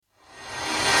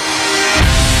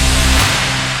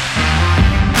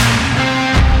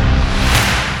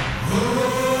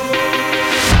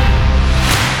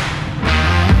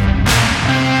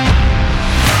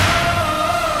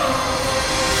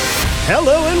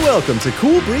Welcome to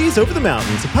Cool Breeze Over the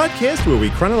Mountains, a podcast where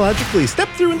we chronologically step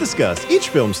through and discuss each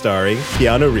film starring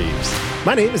Keanu Reeves.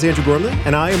 My name is Andrew Gormley,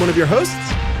 and I am one of your hosts.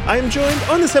 I am joined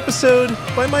on this episode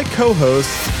by my co-host,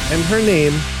 and her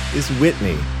name is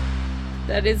Whitney.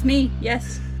 That is me,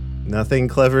 yes. Nothing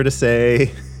clever to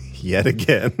say yet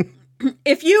again.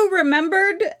 If you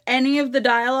remembered any of the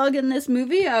dialogue in this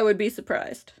movie, I would be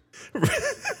surprised.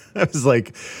 I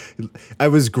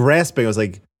was grasping. I was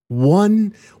like,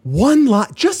 one line,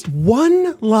 just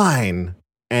one line.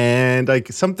 And like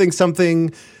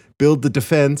something, build the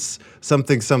defense,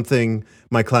 something,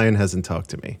 my client hasn't talked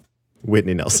to me.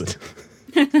 Whitney Nelson.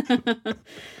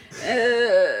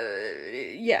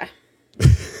 Yeah.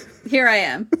 Here I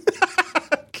am.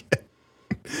 Okay.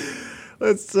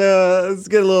 Let's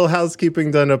get a little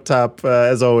housekeeping done up top.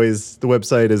 As always, the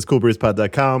website is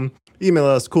coolbreezepod.com. Email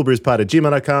us,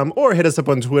 coolbreezepod@gmail.com, or hit us up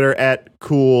on Twitter at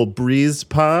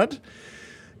coolbreezepod.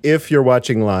 If you're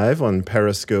watching live on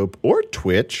Periscope or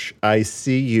Twitch, I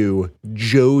see you,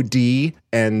 Jody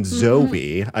and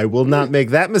Zoe. I will not make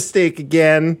that mistake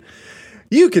again.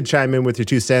 You could chime in with your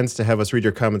 2 cents to have us read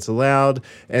your comments aloud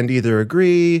and either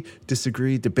agree,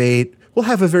 disagree, debate. We'll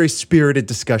have a very spirited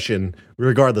discussion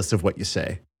regardless of what you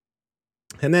say.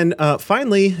 And then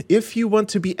finally, if you want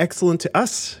to be excellent to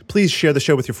us, please share the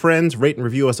show with your friends, rate and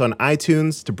review us on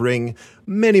iTunes to bring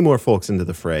many more folks into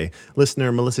the fray.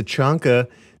 Listener Melissa Chonka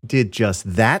did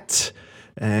just that.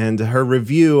 And her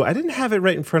review, I didn't have it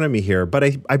right in front of me here, but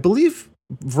I believe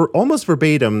almost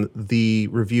verbatim, the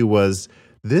review was,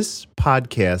 "This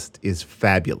podcast is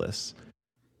fabulous.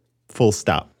 Full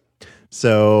stop."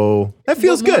 So that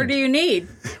feels good. What more do you need?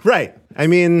 Right. I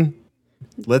mean,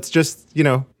 let's just,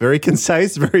 very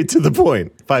concise, very to the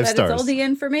point. 5 stars. That is all the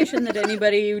information that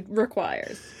anybody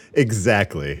requires.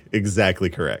 Exactly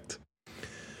correct.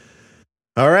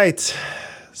 All right.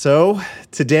 So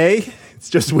today, it's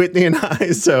just Whitney and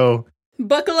I, so...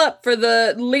 Buckle up for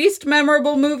the least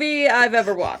memorable movie I've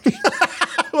ever watched.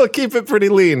 We'll keep it pretty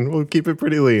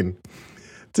lean.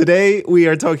 Today, we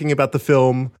are talking about the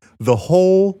film The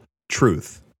Whole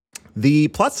Truth. The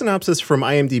plot synopsis from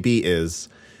IMDb is: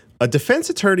 a defense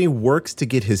attorney works to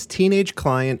get his teenage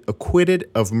client acquitted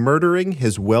of murdering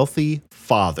his wealthy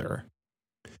father.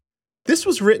 This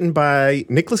was written by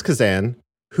Nicholas Kazan,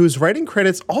 whose writing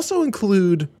credits also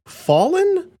include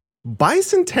Fallen,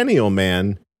 Bicentennial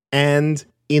Man, and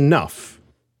Enough,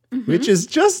 which is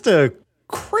just a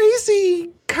crazy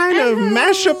kind of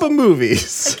mashup of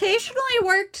movies. Occasionally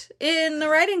worked in the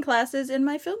writing classes in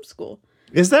my film school.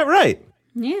 Is that right?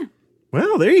 Yeah.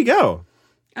 Well, there you go.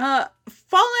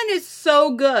 Fallen is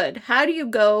so good. How do you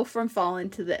go from Fallen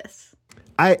to this?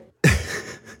 I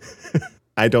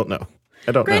don't know.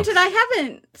 Granted, I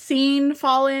haven't seen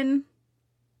Fallen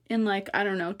in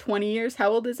 20 years. How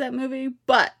old is that movie?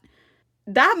 But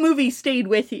that movie stayed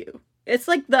with you. It's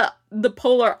like the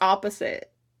polar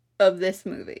opposite of this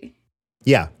movie.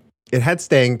 Yeah. It had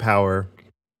staying power.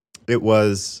 It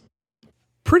was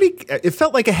it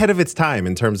felt like ahead of its time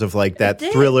in terms of that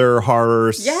thriller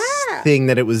horror thing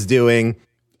that it was doing.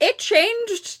 It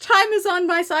changed Time Is on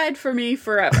My Side for me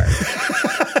forever.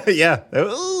 Yeah.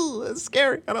 Ooh, that's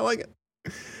scary. I don't like it.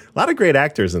 A lot of great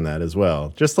actors in that as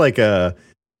well. Just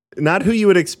not who you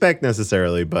would expect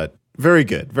necessarily, but very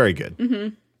good. Very good.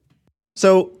 Mm-hmm.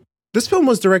 So this film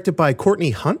was directed by Courtney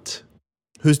Hunt,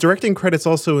 whose directing credits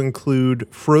also include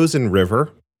Frozen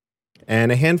River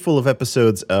and a handful of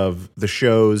episodes of the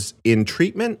shows In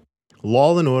Treatment,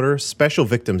 Law and Order, Special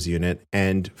Victims Unit,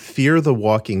 and Fear the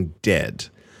Walking Dead.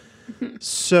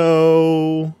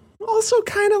 So also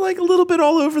kind of a little bit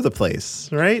all over the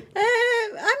place, right?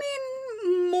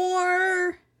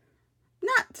 More,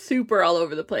 not super all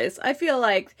over the place. I feel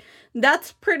like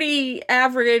that's pretty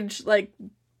average,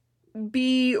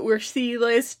 B or C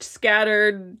list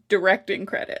scattered directing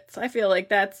credits. I feel like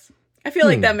that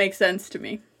makes sense to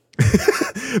me.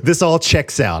 This all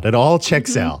checks out. It all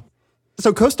checks out.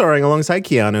 So co-starring alongside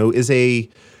Keanu is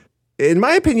in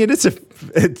my opinion, it's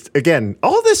again,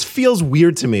 all this feels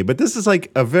weird to me, but this is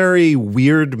a very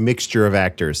weird mixture of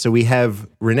actors. So we have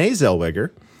Renee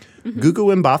Zellweger,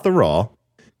 Gugu Mbatha Raw,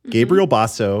 Gabriel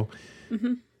Basso,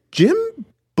 Jim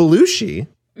Belushi,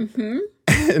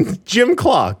 and Jim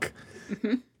Clark.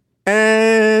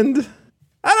 And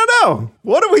I don't know.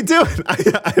 What are we doing?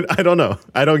 I don't know.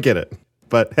 I don't get it.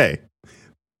 But hey,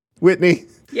 Whitney.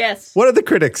 Yes. What are the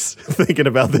critics thinking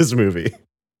about this movie?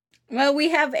 Well, we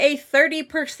have a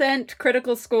 30%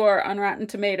 critical score on Rotten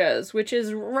Tomatoes, which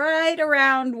is right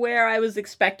around where I was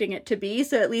expecting it to be.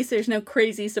 So at least there's no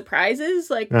crazy surprises.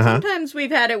 Sometimes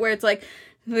we've had it where it's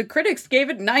the critics gave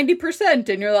it 90%,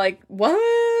 and you're like, what?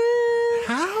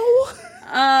 How?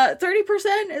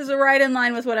 30% is right in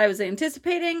line with what I was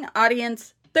anticipating.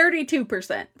 Audience,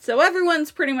 32%. So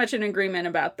everyone's pretty much in agreement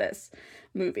about this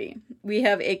movie. We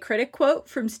have a critic quote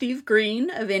from Steve Green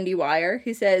of IndieWire.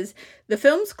 He says, "The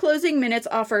film's closing minutes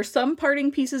offer some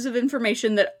parting pieces of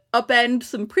information that upend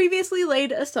some previously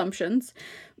laid assumptions,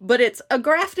 but it's a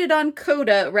grafted on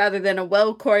coda rather than a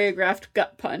well-choreographed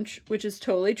gut punch," which is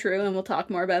totally true, and we'll talk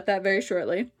more about that very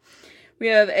shortly. We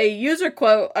have a user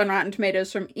quote on Rotten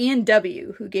Tomatoes from Ian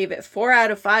W., who gave it 4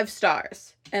 out of 5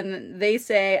 stars. And they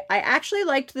say, "I actually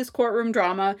liked this courtroom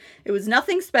drama. It was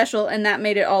nothing special, and that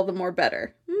made it all the more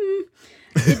better.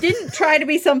 It didn't try to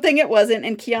be something it wasn't,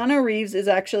 and Keanu Reeves is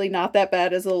actually not that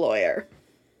bad as a lawyer."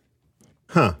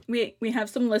 Huh. We have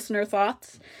some listener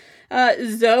thoughts.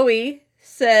 Zoe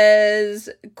says,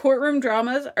 "Courtroom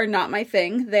dramas are not my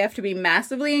thing. They have to be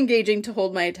massively engaging to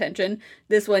hold my attention.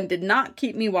 This one did not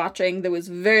keep me watching. There was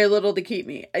very little to keep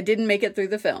me. I didn't make it through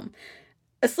the film.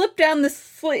 A slip down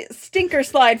the stinker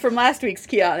slide from last week's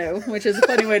Keanu," which is a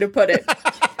funny way to put it.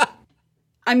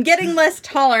 "I'm getting less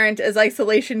tolerant as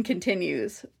isolation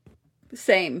continues."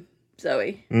 Same,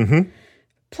 Zoe. Mm-hmm.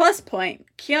 Plus point,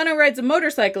 Keanu rides a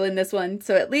motorcycle in this one,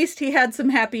 so at least he had some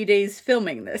happy days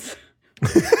filming this.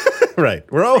 Right.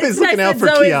 We're always looking out for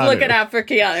Zoe's Keanu. looking out for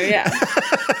Keanu, yeah.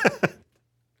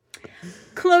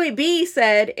 Chloe B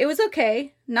said, "It was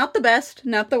okay. Not the best,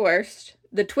 not the worst.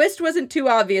 The twist wasn't too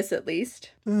obvious, at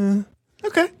least."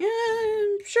 Okay.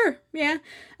 Yeah, sure, yeah.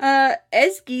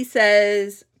 Esgy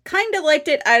says, "Kinda liked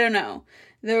it, I don't know.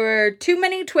 There were too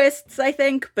many twists, I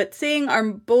think, but seeing our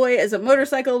boy as a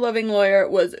motorcycle-loving lawyer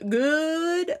was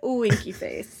good winky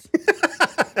face."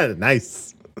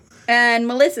 Nice. And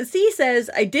Melissa C says,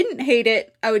 "I didn't hate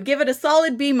it. I would give it a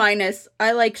solid B-.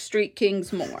 I like Street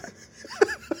Kings more."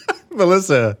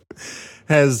 Melissa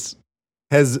has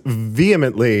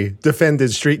vehemently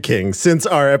defended Street King since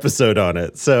our episode on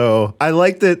it. So I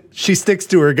like that she sticks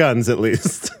to her guns, at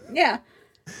least. Yeah.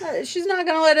 She's not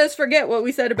going to let us forget what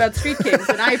we said about Street Kings,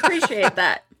 and I appreciate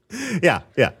that. Yeah.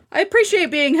 I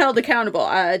appreciate being held accountable.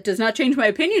 It does not change my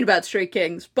opinion about Street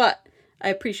Kings, but I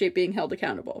appreciate being held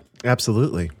accountable.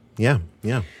 Absolutely. Yeah.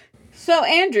 So,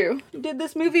 Andrew, did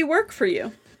this movie work for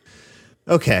you?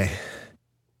 Okay.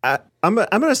 I'm going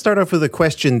to start off with a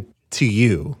question to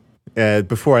you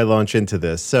before I launch into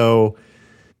this. So,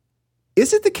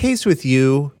 is it the case with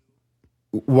you,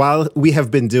 while we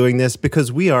have been doing this,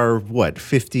 because we are,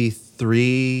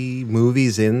 53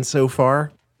 movies in so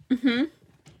far? Mm-hmm.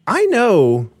 I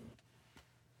know,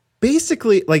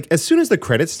 basically, like, as soon as the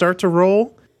credits start to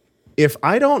roll, if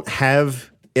I don't have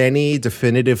any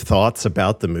definitive thoughts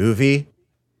about the movie,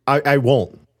 I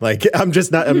won't. Like, I'm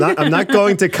not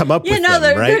going to come up with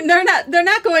them, right? They're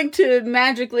not going to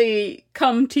magically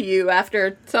come to you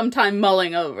after some time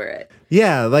mulling over it.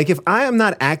 Yeah, like if I am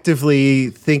not actively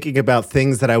thinking about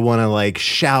things that I want to like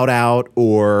shout out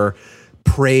or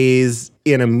praise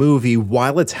in a movie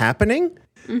while it's happening,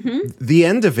 the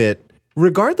end of it,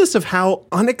 regardless of how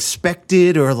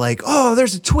unexpected or like, oh,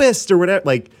 there's a twist or whatever,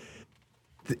 like,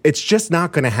 it's just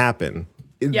not going to happen.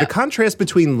 Yep. The contrast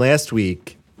between last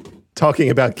week talking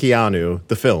about Keanu,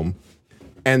 the film,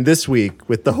 and this week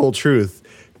with The Whole Truth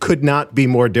could not be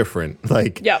more different.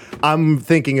 Like, yep. I'm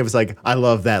thinking of like, I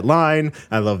love that line,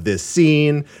 I love this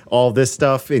scene, all this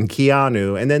stuff in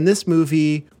Keanu. And then this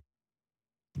movie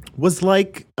was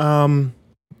like,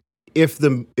 if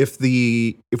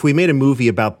we made a movie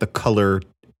about the color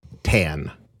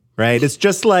tan, right? It's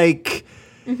just like,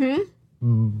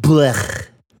 blech.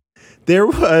 There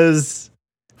was,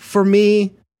 for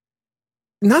me,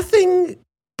 nothing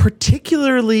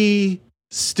particularly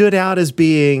stood out as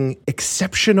being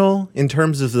exceptional in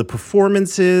terms of the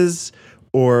performances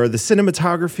or the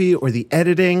cinematography or the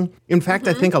editing. In fact,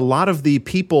 I think a lot of the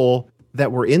people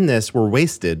that were in this were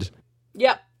wasted.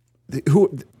 Yep.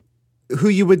 Who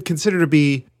you would consider to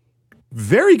be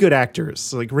very good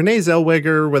actors. Like Renee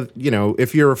Zellweger, with,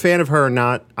 if you're a fan of her or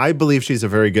not, I believe she's a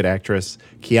very good actress.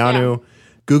 Keanu,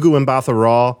 Gugu Mbatha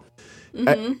Raw.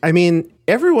 I mean,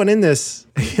 everyone in this,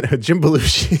 Jim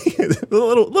Belushi, a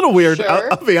little weird.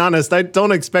 Sure. I'll be honest. I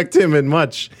don't expect him in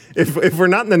much. If we're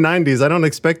not in the 90s, I don't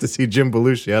expect to see Jim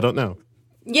Belushi. I don't know.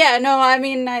 Yeah, no, I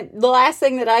mean, the last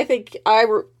thing that I think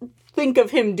think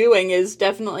of him doing is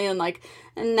definitely in like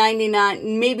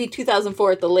 99, maybe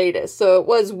 2004 at the latest. So it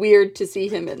was weird to see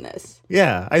him in this.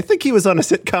 Yeah, I think he was on a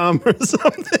sitcom or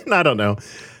something. I don't know.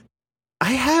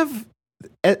 I have,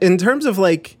 in terms of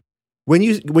like, when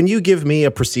you give me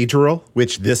a procedural,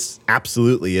 which this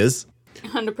absolutely is,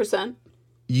 100%,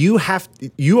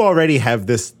 you already have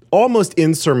this almost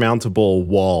insurmountable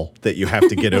wall that you have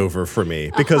to get over for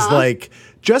me, because like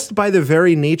just by the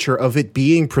very nature of it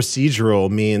being procedural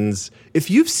means if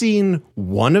you've seen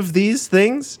one of these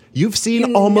things, you've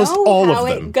seen almost all of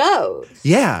them. It goes.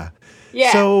 Yeah.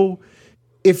 Yeah. So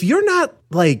if you're not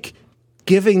like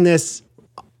giving this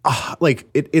like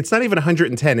it's not even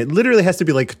 110, it literally has to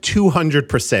be like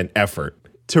 200% effort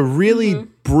to really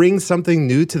bring something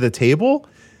new to the table,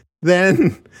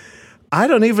 then I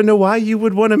don't even know why you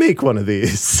would want to make one of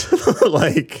these.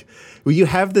 Like, well, you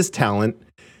have this talent,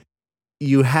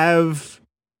 you have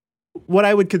what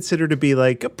I would consider to be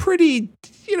like a pretty,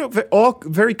 all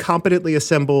very competently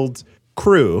assembled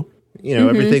crew.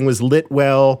 Everything was lit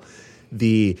well.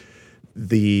 The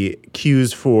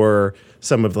cues for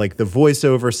some of like the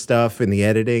voiceover stuff and the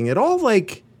editing,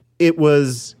 it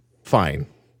was fine.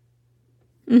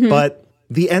 But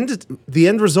the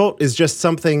end result is just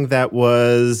something that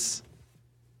was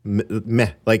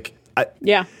meh. Like,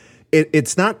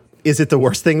 it's not. Is it the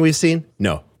worst thing we've seen?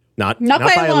 No, not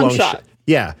by a long shot.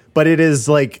 Yeah, but it is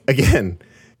like, again,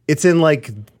 it's in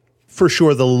like for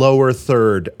sure the lower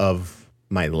third of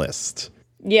my list.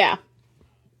 Yeah,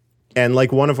 and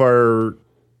like one of our,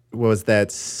 what was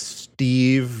that,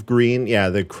 Steve Green? Yeah,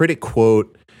 the critic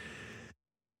quote.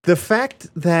 The fact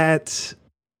that,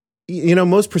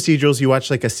 most procedurals, you watch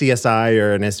like a CSI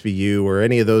or an SVU or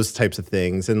any of those types of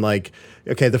things. And like,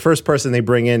 okay, the first person they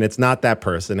bring in, it's not that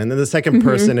person. And then the second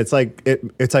person, it's like,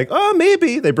 oh,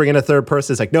 maybe. They bring in a third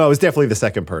person. It's like, no, it was definitely the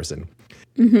second person.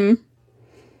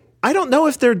 I don't know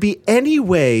if there'd be any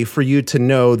way for you to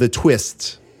know the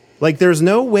twist. Like, there's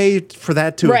no way for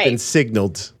that to have been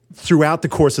signaled throughout the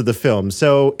course of the film.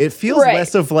 So it feels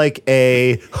less of like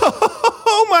a,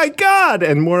 oh my God,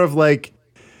 and more of like,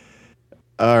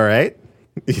 all right,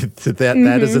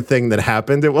 that is a thing that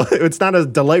happened. It's not a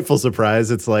delightful surprise.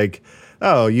 It's like,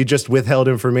 oh, you just withheld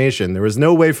information. There was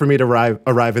no way for me to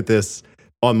arrive at this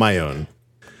on my own.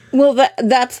 Well,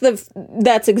 that's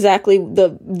exactly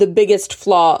the biggest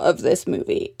flaw of this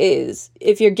movie is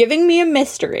if you're giving me a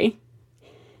mystery,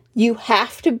 you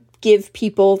have to give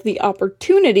people the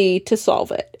opportunity to solve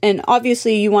it. And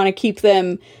obviously you want to keep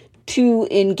them too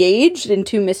engaged and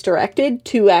too misdirected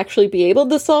to actually be able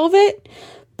to solve it.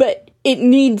 But you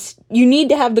need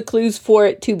to have the clues for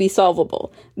it to be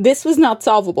solvable. This was not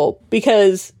solvable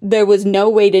because there was no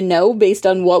way to know based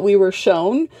on what we were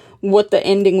shown what the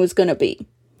ending was going to be.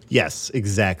 Yes,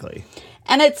 exactly.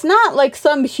 And it's not like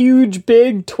some huge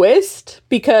big twist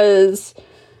because,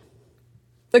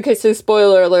 okay, so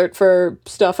spoiler alert for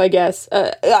stuff, I guess.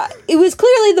 It was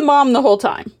clearly the mom the whole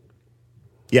time.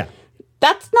 Yeah.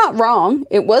 That's not wrong.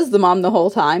 It was the mom the whole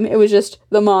time. It was just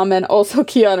the mom and also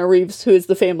Keanu Reeves, who is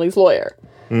the family's lawyer.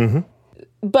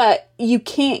 But you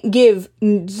can't give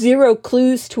 0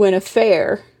 clues to an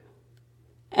affair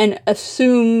and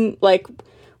assume, like,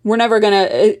 we're never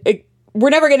gonna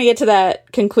get to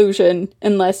that conclusion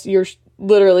unless you're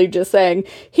literally just saying,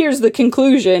 here's the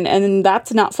conclusion, and then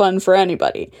that's not fun for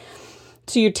anybody.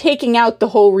 So you're taking out the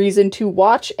whole reason to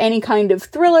watch any kind of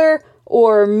thriller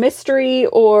or mystery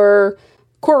or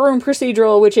courtroom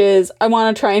procedural, which is, I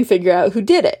want to try and figure out who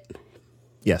did it.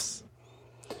 Yes.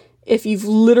 If you've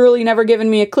literally never given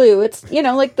me a clue, it's,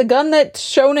 like the gun that's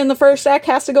shown in the first act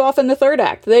has to go off in the third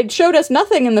act. They showed us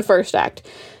nothing in the first act.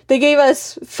 They gave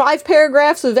us 5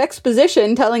 paragraphs of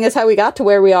exposition telling us how we got to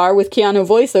where we are with Keanu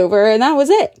voiceover, and that was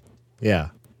it. Yeah.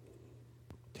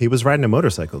 He was riding a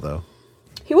motorcycle, though.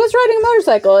 He was riding a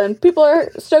motorcycle, and people are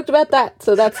stoked about that,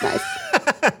 so that's nice.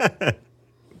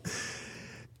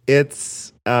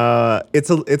 It's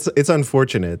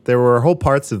unfortunate. There were whole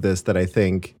parts of this that I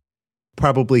think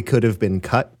probably could have been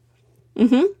cut.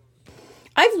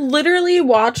 I've literally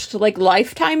watched like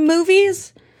Lifetime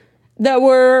movies that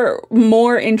were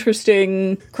more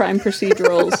interesting crime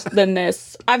procedurals than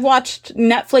this. I've watched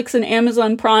Netflix and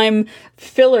Amazon Prime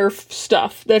filler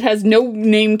stuff that has no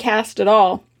name cast at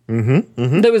all.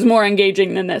 That was more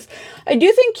engaging than this. I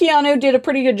do think Keanu did a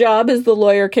pretty good job as the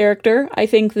lawyer character. I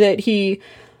think that he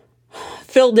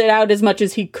filled it out as much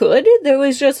as he could.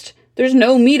 There's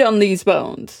no meat on these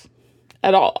bones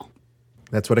at all.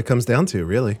 That's what it comes down to,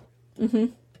 really.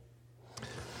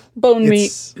 Bone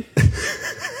meat.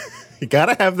 You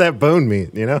gotta have that bone meat,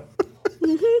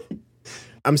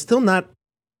 I'm still not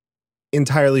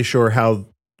entirely sure how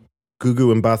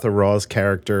Gugu Mbatha Raw's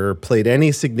character played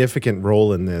any significant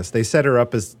role in this. They set her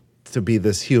up as to be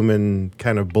this human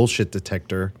kind of bullshit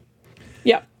detector.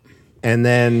 Yep.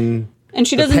 And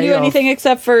she doesn't do anything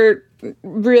except for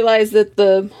realize that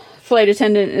the flight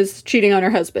attendant is cheating on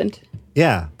her husband.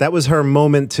 Yeah, that was her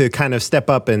moment to kind of step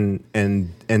up and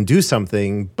do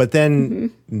something, but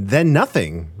then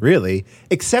nothing, really,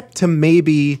 except to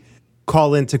maybe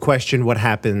call into question what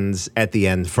happens at the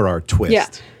end for our twist. Yeah.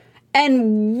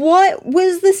 And what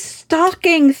was the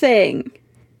stalking thing?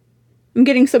 I'm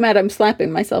getting so mad I'm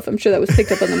slapping myself. I'm sure that was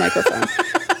picked up on the microphone.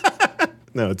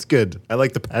 No, it's good. I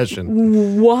like the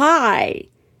passion. Why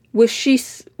was she...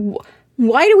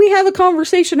 Why do we have a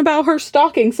conversation about her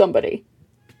stalking somebody?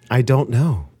 I don't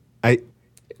know. And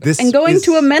going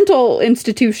to a mental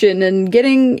institution and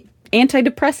getting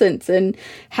antidepressants and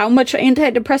how much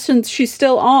antidepressants she's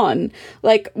still on.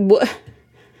 Like, what did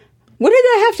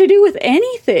that have to do with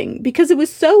anything? Because it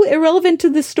was so irrelevant to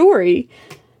the story.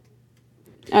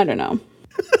 I don't know.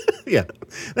 Yeah,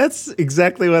 that's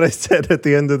exactly what I said at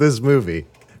the end of this movie.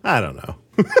 I don't know.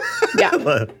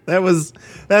 Yeah.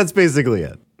 That's basically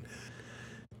it.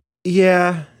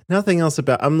 Yeah, nothing else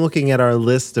about... I'm looking at our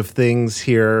list of things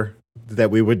here that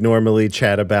we would normally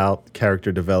chat about: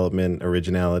 character development,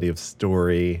 originality of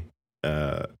story,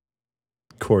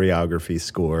 choreography,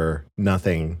 score.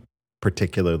 Nothing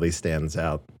particularly stands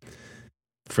out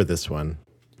for this one.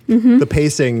 Mm-hmm. The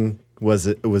pacing was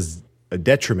a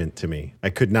detriment to me. I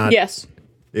could not... Yes.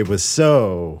 It was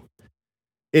so...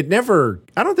 I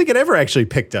don't think it ever actually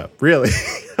picked up, really.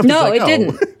 No, it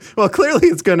didn't. Well, clearly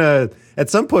it's at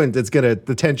some point,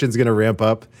 the tension's gonna ramp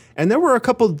up. And there were a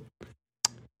couple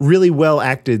really well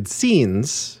acted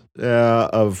scenes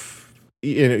of,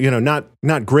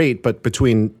 not great, but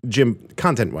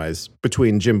content wise,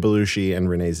 between Jim Belushi and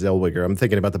Renee Zellweger. I'm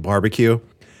thinking about the barbecue.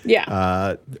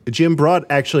 Yeah. Jim brought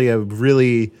actually a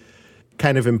really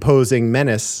kind of imposing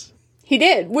menace. He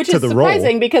did, which is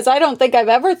surprising because I don't think I've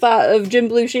ever thought of Jim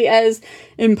Belushi as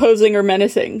imposing or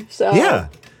menacing. So yeah,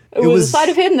 it was a side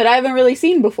of him that I haven't really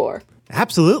seen before.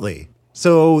 Absolutely.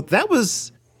 So that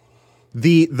was for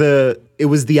me, it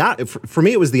was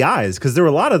the eyes, because there were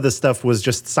a lot of the stuff was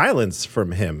just silence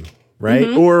from him, right?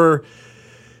 Mm-hmm. Or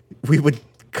we would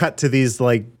cut to these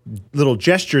like little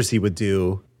gestures he would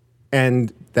do,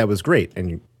 and that was great.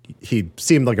 And he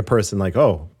seemed like a person like,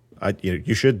 oh,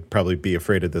 you should probably be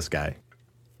afraid of this guy.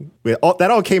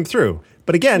 That all came through.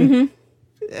 But again,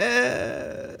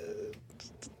 never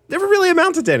really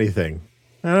amounted to anything.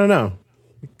 I don't know.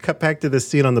 Cut back to this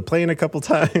scene on the plane a couple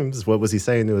times. What was he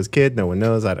saying to his kid? No one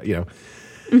knows.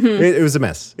 It was a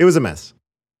mess. It was a mess.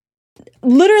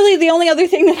 Literally, the only other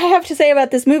thing that I have to say about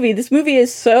this movie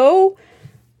is so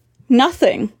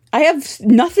nothing. I have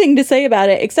nothing to say about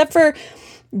it except for,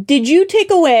 do you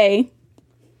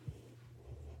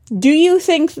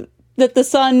think that the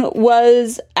son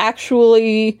was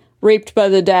actually raped by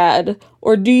the dad?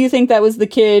 Or do you think that was the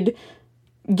kid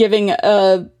giving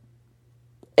an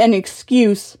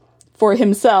excuse for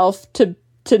himself to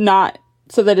not,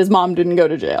 so that his mom didn't go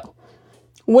to jail?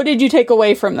 What did you take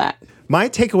away from that? My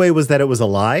takeaway was that it was a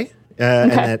lie,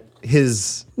 and that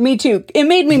his... Me too. It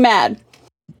made me mad.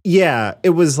 Yeah,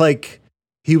 it was like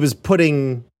he was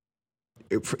putting...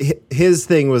 His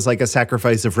thing was like a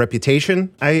sacrifice of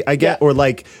reputation, I get, or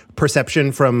like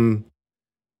perception from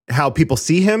how people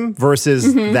see him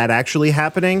versus that actually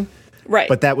happening. Right.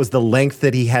 But that was the length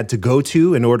that he had to go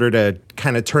to in order to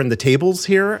kind of turn the tables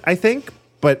here, I think.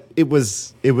 But it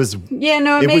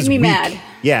made me mad.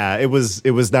 Yeah, it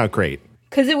was not great.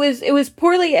 Because it was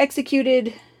poorly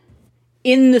executed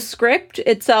in the script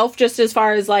itself, just as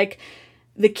far as like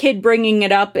the kid bringing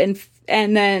it up and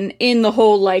then in the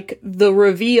whole like the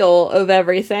reveal of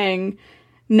everything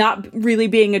not really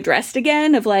being addressed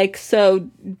again of like, so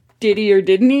did he or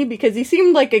didn't he? Because he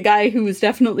seemed like a guy who was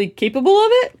definitely capable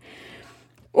of it.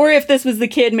 Or if this was the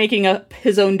kid making up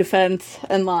his own defense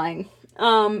and lying.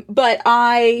 But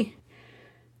I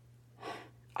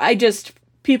just,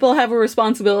 people have a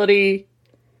responsibility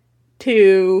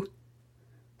to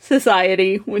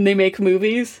society when they make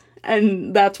movies.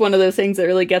 And that's one of those things that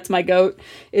really gets my goat,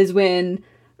 is when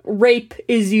rape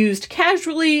is used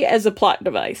casually as a plot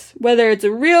device, whether it's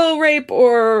a real rape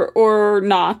or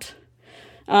not.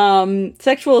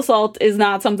 Sexual assault is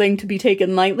not something to be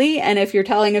taken lightly, and if you're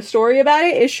telling a story about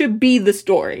it, it should be the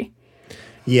story.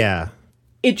 Yeah.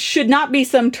 It should not be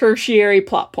some tertiary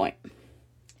plot point.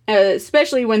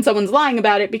 Especially when someone's lying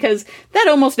about it, because that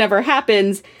almost never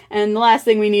happens, and the last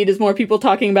thing we need is more people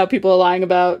talking about people lying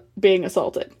about being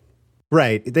assaulted.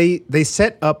 Right. They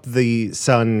set up the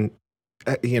son,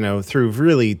 through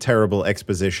really terrible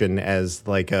exposition as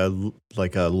like a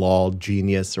law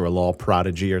genius or a law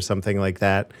prodigy or something like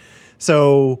that.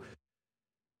 So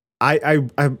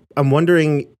I'm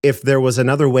wondering if there was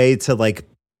another way to like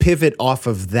pivot off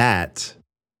of that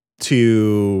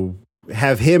to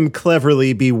have him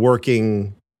cleverly be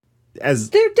working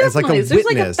as like a witness. There's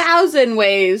like 1,000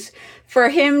 ways for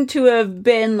him to have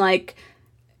been like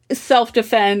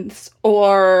self-defense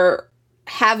or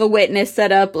have a witness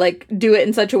set up, like do it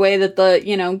in such a way that the,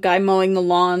 you know, guy mowing the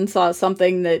lawn saw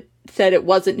something that said it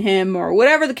wasn't him, or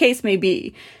whatever the case may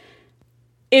be.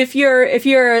 If you're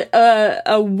a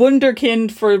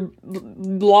wunderkind for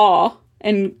law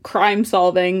and crime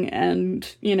solving and,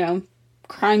 you know,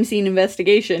 crime scene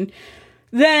investigation,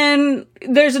 then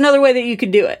there's another way that you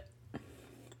could do it.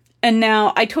 And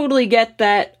now I totally get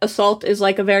that assault is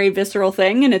like a very visceral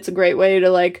thing, and it's a great way to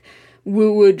like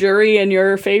woo a jury in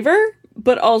your favor,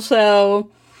 but also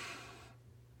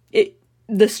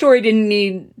the story didn't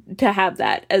need to have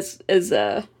that as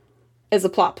a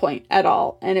plot point at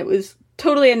all, and it was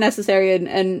totally unnecessary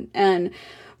and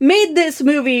made this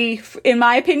movie, in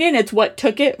my opinion, it's what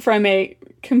took it from a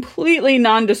completely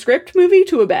nondescript movie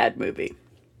to a bad movie.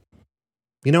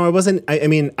 You know, I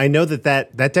mean, I know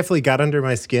that definitely got under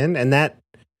my skin, and that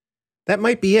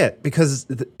might be it, because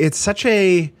it's such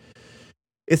a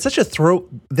throw.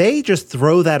 They just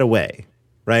throw that away,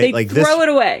 right? They like throw it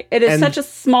away. It is such a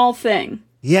small thing.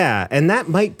 Yeah, and that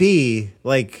might be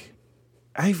like,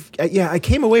 I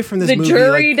came away from this movie. The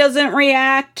jury doesn't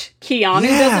react. Keanu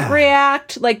doesn't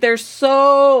react. Like, there's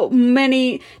so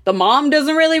many. The mom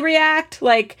doesn't really react.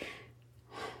 Like,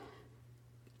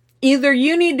 either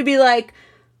you need to be like,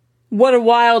 what a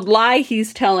wild lie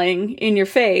he's telling in your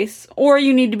face, or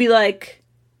you need to be like,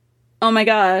 oh my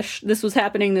gosh, this was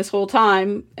happening this whole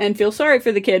time, and feel sorry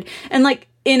for the kid. And like,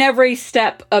 in every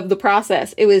step of the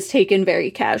process, it was taken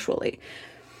very casually.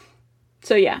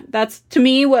 So yeah, that's to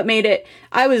me what made it.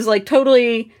 I was like,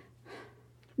 totally,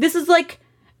 this is like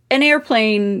an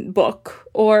Airplane book,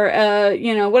 or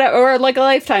you know, whatever, or like a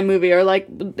Lifetime movie, or like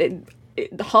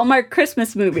Hallmark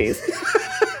Christmas movies.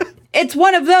 It's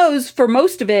one of those for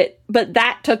most of it, but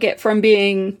that took it from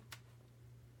being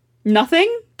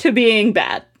nothing to being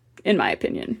bad, in my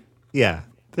opinion. Yeah,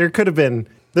 there could have been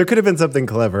something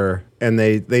clever, and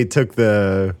they took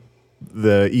the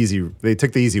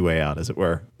easy way out, as it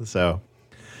were. So,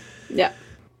 yeah,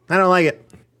 I don't like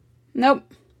it. Nope.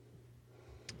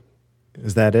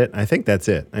 Is that it? I think that's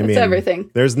it. I mean, everything.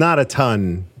 There's not a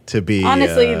ton to be.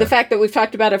 Honestly, the fact that we've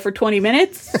talked about it for 20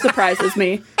 minutes surprises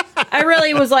me. I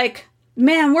really was like,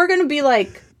 man, we're going to be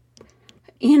like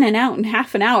in and out in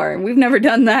half an hour, and we've never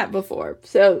done that before.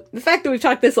 So the fact that we've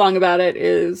talked this long about it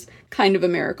is kind of a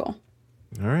miracle.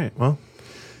 All right. Well,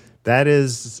 that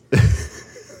is,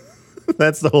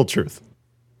 that's the whole truth.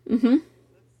 Mm-hmm.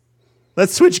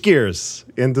 Let's switch gears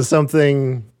into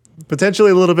something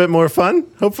potentially a little bit more fun,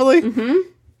 hopefully. Mm-hmm.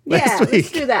 Yeah,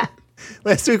 let's do that.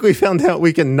 Last week we found out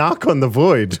we can knock on the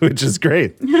void, which is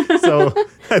great. So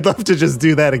I'd love to just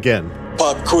do that again.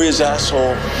 Pop quiz,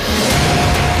 asshole.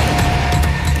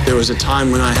 There was a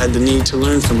time when I had the need to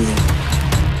learn from you.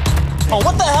 Oh,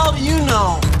 what the hell do you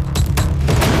know?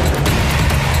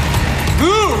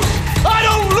 Lose! I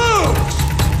don't lose!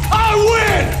 I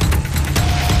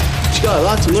win! You got a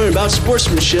lot to learn about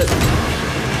sportsmanship.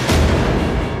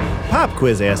 Pop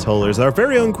Quiz Assholers, our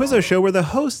very own Quizzo show where the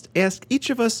host asks each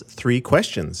of us 3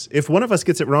 questions. If one of us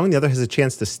gets it wrong, the other has a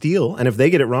chance to steal. And if they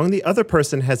get it wrong, the other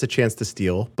person has a chance to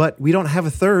steal. But we don't have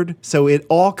a third, so it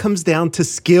all comes down to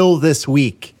skill this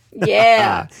week.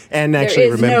 Yeah. And actually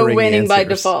remembering there is no winning by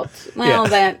answers. default. Well,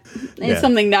 that is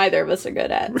something neither of us are good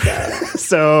at.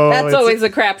 So that's always a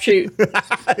crapshoot.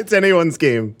 It's anyone's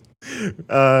game.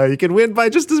 You can win by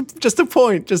just a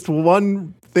point, just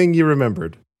one thing you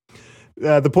remembered.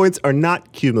 The points are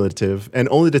not cumulative and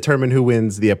only determine who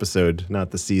wins the episode, not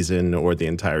the season or the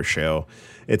entire show.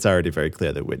 It's already very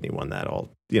clear that Whitney won that a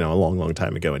long, long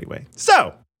time ago anyway.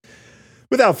 So,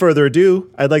 without further ado,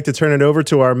 I'd like to turn it over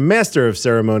to our master of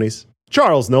ceremonies,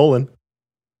 Charles Nolan.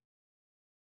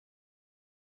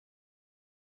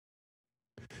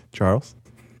 Charles?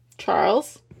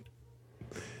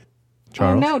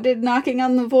 Oh no, did knocking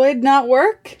on the void not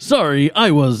work? Sorry,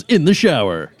 I was in the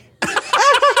shower.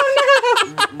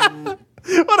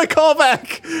 What a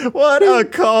callback! What a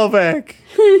callback!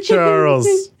 Charles,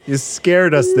 you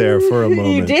scared us there for a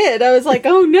moment. You did. I was like,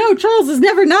 oh no, Charles has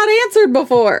never not answered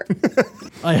before.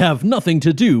 I have nothing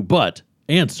to do but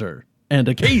answer and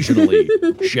occasionally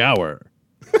shower.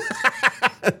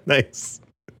 Nice.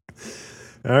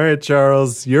 All right,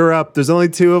 Charles, you're up. There's only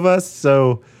 2 of us,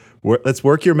 so let's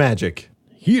work your magic.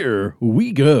 Here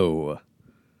we go.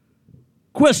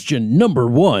 Question number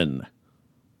 1.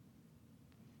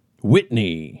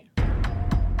 Whitney.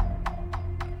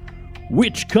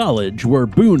 Which college were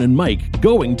Boone and Mike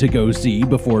going to go see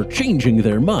before changing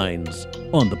their minds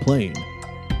on the plane?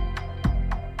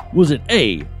 Was it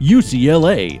A,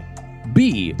 UCLA,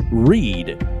 B,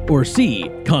 Reed, or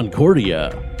C, Concordia?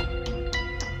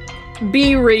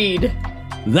 B, Reed.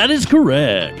 That is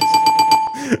correct.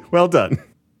 Well done.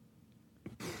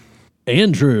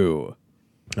 Andrew.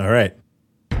 All right.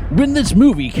 When this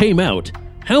movie came out,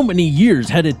 how many years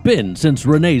had it been since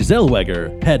Renee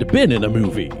Zellweger had been in a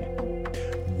movie?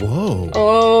 Whoa.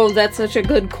 Oh, that's such a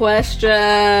good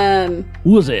question.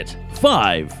 Was it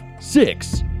 5,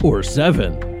 6, or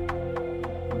 7?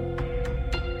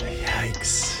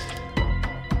 Yikes.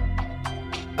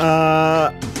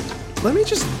 I'm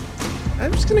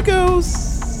just gonna go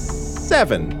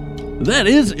 7. That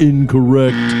is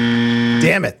incorrect.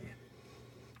 Damn it.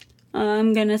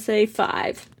 I'm gonna say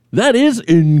 5. That is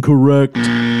incorrect.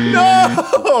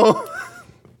 No!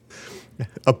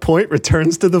 A point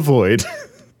returns to the void.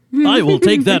 I will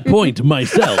take that point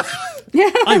myself.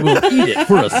 I will eat it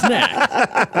for a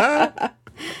snack.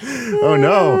 Oh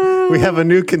no, we have a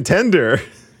new contender.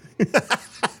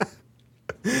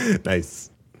 Nice.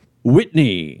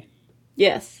 Whitney.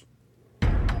 Yes.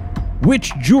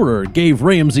 Which juror gave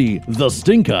Ramsey the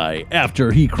stink eye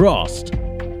after he crossed?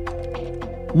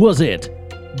 Was it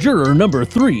juror number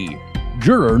 3,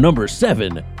 juror number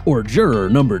 7, or juror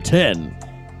number 10?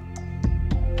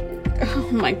 Oh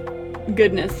my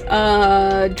goodness.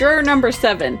 Juror number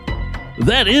 7.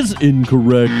 That is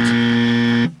incorrect.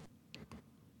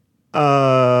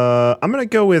 I'm gonna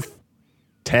go with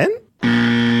 10?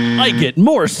 I get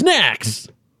more snacks.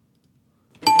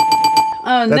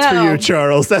 Oh That's no. for you,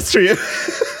 Charles. That's for you.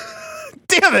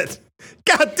 Damn it.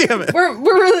 God damn it. We're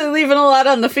really leaving a lot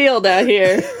on the field out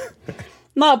here.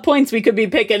 A lot of points we could be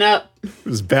picking up. It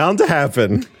was bound to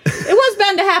happen. It was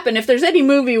bound to happen. If there's any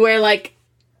movie where, like,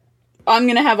 I'm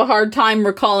going to have a hard time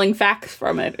recalling facts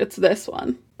from it, it's this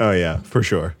one. Oh, yeah, for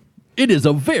sure. It is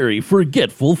a very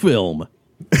forgetful film.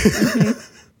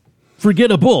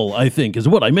 Forgettable, I think, is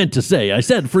what I meant to say. I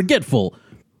said forgetful,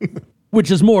 which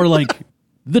is more like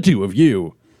the two of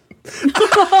you.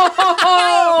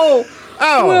 Oh!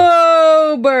 Oh,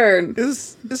 Whoa, burn.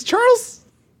 is Charles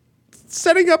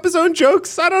setting up his own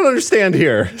jokes? I don't understand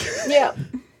here. Yeah.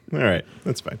 All right,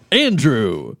 that's fine.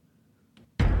 Andrew.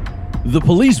 The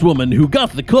policewoman who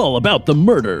got the call about the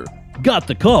murder got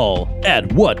the call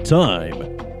at what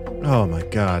time? Oh, my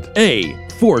God. A,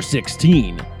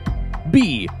 4:16,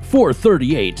 B,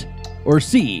 4:38, or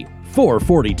C,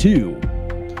 4:42?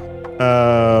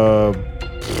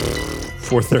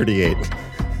 4:38.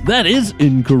 That is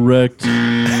incorrect.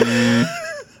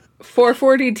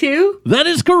 4:42? That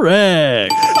is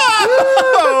correct.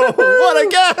 Oh, what a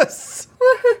guess.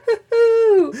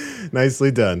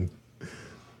 Nicely done.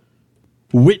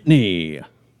 Whitney.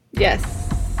 Yes.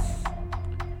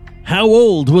 How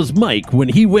old was Mike when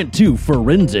he went to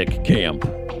forensic camp?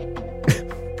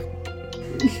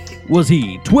 Was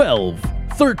he 12,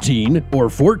 13, or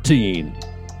 14?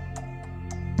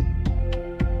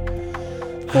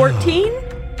 14?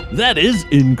 That is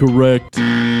incorrect.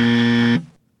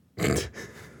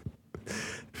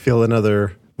 Feel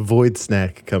another void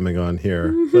snack coming on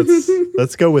here.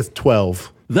 Let's go with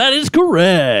 12. That is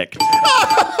correct.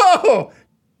 Oh,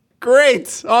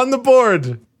 great. On the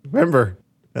board. Remember,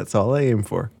 that's all I aim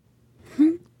for.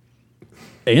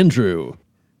 Andrew.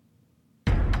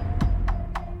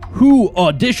 Who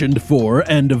auditioned for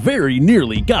and very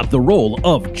nearly got the role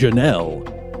of Janelle?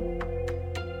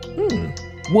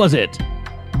 Was it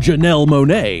Janelle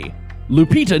Monáe,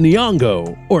 Lupita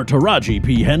Nyong'o, or Taraji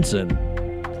P. Henson?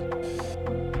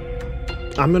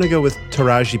 I'm going to go with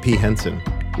Taraji P. Henson.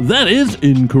 That is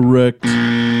incorrect.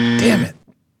 Damn it.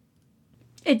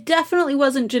 It definitely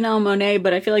wasn't Janelle Monáe,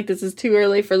 but I feel like this is too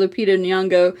early for Lupita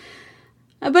Nyong'o.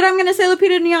 But I'm going to say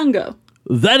Lupita Nyong'o.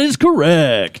 That is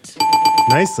correct.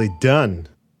 Nicely done.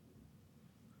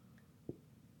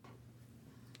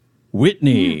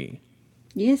 Whitney.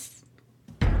 Yes.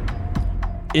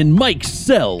 In Mike's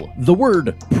cell, the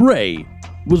word pray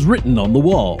was written on the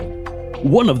wall.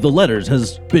 One of the letters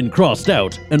has been crossed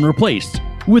out and replaced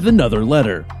with another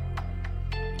letter.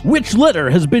 Which letter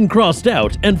has been crossed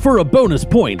out, and for a bonus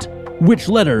point, which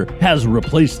letter has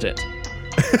replaced it?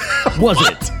 Was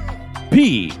it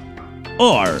P,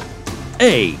 R,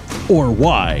 A, or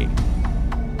Y?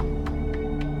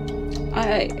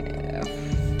 I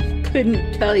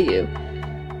couldn't tell you.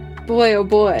 Boy, oh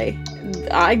boy.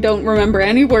 I don't remember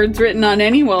any words written on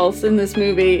any walls in this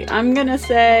movie. I'm gonna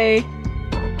say...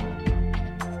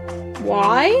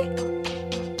 Y?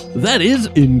 That is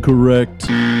incorrect.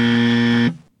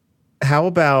 How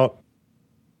about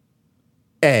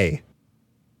A?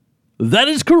 That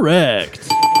is correct.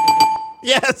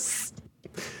 Yes.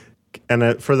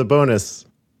 And for the bonus,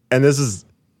 and this is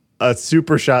a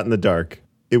super shot in the dark,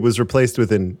 it was replaced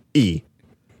with an E.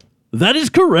 That is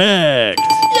correct.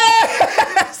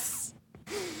 Yes!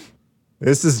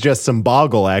 This is just some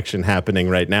boggle action happening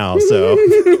right now, so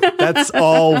that's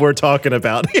all we're talking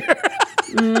about here.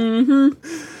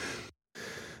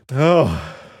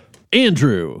 Oh.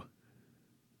 Andrew.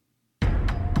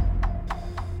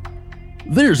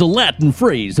 There's a Latin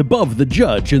phrase above the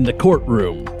judge in the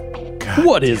courtroom.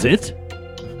 What is it?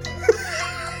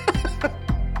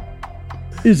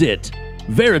 Is it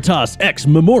Veritas ex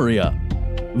memoria,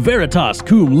 Veritas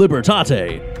cum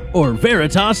libertate, or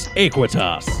Veritas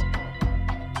equitas?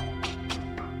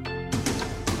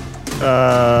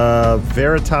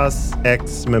 Veritas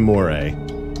ex memore.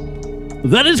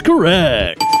 That is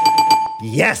correct.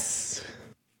 Yes!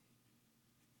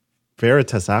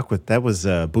 Veritas Aqua, that was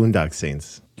Boondock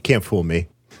Saints. You can't fool me.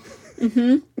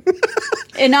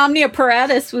 In Omnia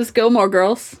Paratus was Gilmore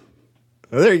Girls.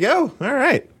 Oh, there you go. All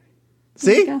right.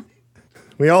 See? go.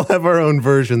 We all have our own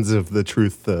versions of the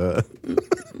truth.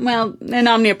 Well, in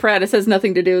Omnia Paratus has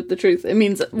nothing to do with the truth. It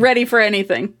means ready for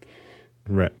anything.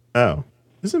 Right. Oh.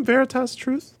 Isn't Veritas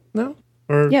truth? No?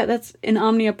 Or Yeah, that's in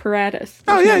Omnia Paratus.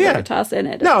 Oh, There's yeah, no yeah. Veritas in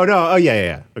it. No. Oh,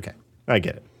 yeah. Okay. I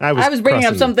get it. I was bringing up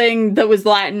crossing- something that was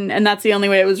Latin, and that's the only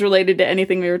way it was related to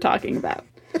anything we were talking about.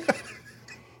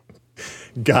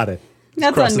 Got it.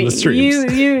 That's Crossing on me. the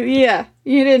streams.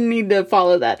 You didn't need to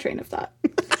follow that train of thought.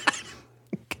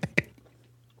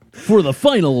 For the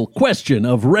final question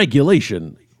of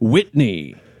regulation,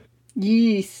 Whitney.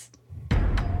 Yes.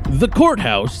 The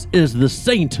courthouse is the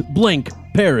Saint Blank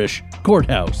Parish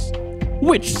Courthouse.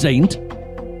 Which saint?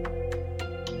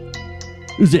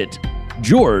 Is it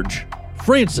George,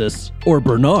 Francis, or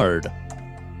Bernard?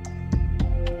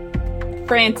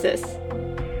 Francis.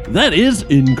 That is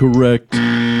incorrect.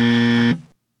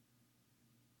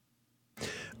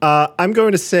 I'm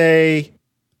going to say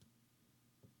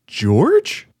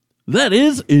George? That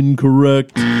is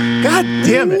incorrect. God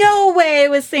damn it. No way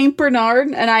it was St. Bernard,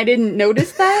 and I didn't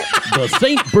notice that. The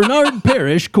St. Bernard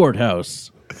Parish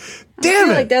Courthouse. I Damn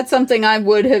feel it. like that's something I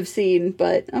would have seen,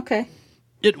 but okay.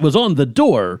 It was on the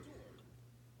door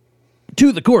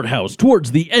to the courthouse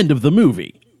towards the end of the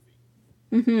movie.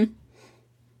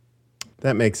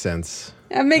 That makes sense.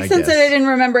 It makes I sense that guess. I didn't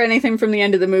remember anything from the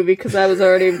end of the movie because I was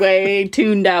already way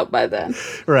tuned out by then.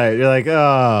 Right. You're like,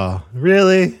 oh,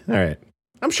 really? All right.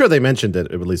 I'm sure they mentioned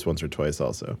it at least once or twice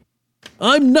also.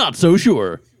 I'm not so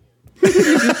sure.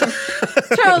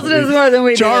 Charles knows more than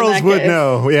we do. in Charles that would case.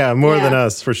 know. Yeah, more Yeah. than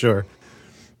us for sure.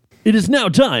 It is now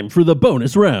time for the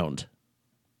bonus round.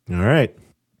 All right.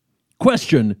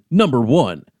 Question number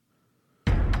 1.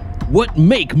 What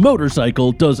make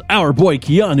motorcycle does our boy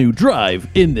Keanu drive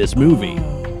in this movie?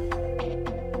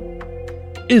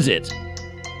 Is it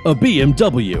a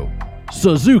BMW,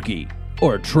 Suzuki,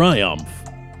 or Triumph?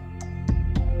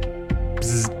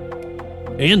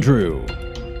 Andrew.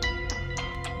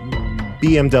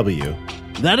 BMW.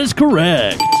 That is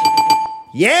correct.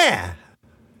 Yeah.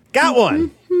 Got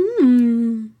one.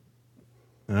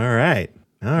 All right.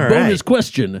 All right. Bonus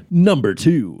question number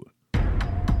 2.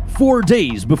 4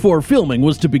 days before filming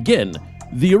was to begin,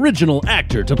 the original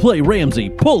actor to play Ramsey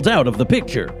pulled out of the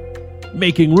picture,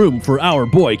 making room for our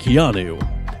boy Keanu.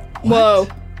 Whoa.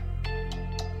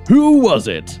 Who was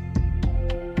it?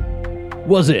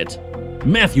 Was it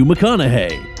Matthew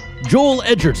McConaughey, Joel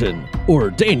Edgerton, or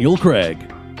Daniel Craig?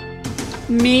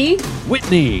 Me?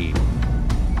 Whitney.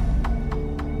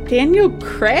 Daniel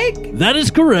Craig? That is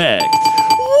correct.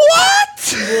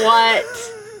 What?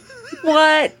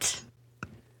 What?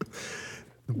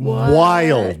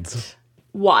 Wild.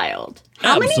 Wild.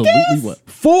 How Absolutely many days? what?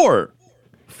 4.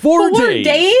 4 4 days.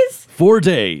 days? 4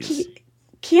 days.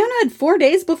 Keanu had 4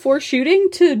 days before shooting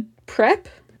to prep?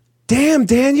 Damn,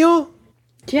 Daniel.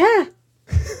 Yeah.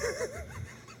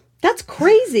 That's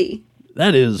crazy.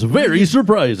 That is very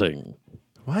surprising.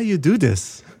 Why you do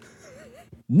this?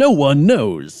 No one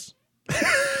knows.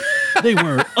 They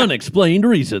were unexplained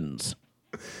reasons.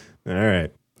 All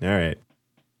right. All right.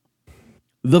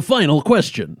 The final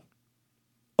question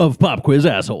of Pop Quiz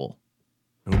Asshole.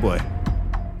 Oh, boy.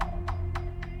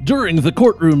 During the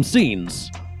courtroom scenes,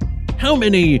 how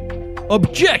many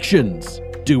objections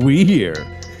do we hear?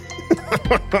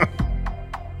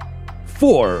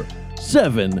 4,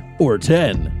 7, or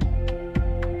 10?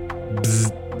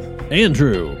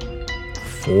 Andrew.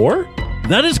 4?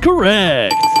 That is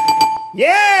correct.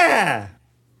 Yeah.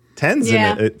 10's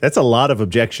Yeah. in it. That's a lot of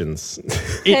objections.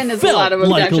 It 10 is a felt lot of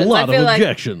like a objections. lot I feel of like-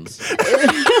 objections.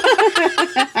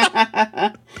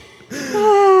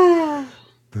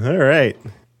 All right.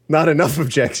 Not enough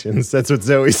objections. That's what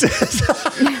Zoe says.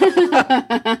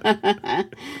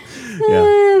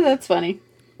 Yeah. That's funny.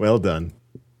 Well done.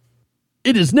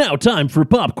 It is now time for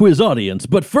Pop Quiz Audience,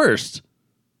 but first,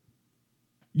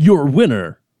 your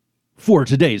winner for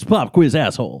today's Pop Quiz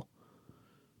Asshole,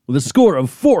 with a score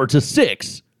of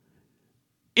 4-6,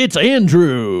 it's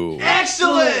Andrew.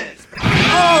 Excellent!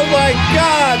 Oh my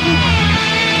God!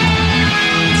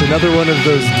 It's another one of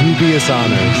those dubious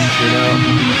honors, you know?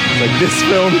 It's like this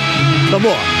film, come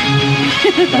on.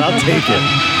 But I'll take it.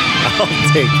 I'll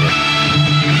take it.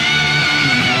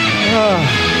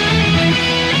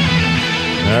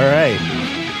 All right.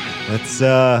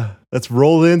 Let's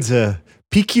roll into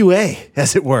PQA,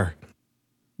 as it were.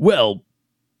 Well,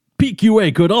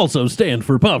 PQA could also stand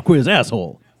for Pop Quiz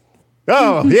Asshole.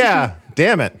 Oh, yeah.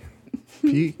 Damn it.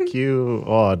 PQ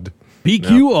odd.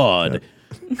 PQ odd.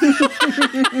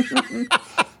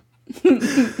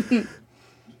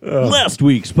 Last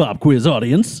week's Pop Quiz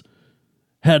audience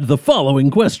had the following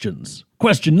questions.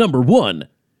 Question number 1.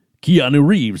 Keanu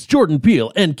Reeves, Jordan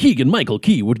Peele, and Keegan-Michael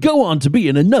Key would go on to be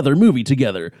in another movie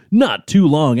together not too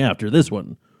long after this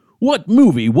one. What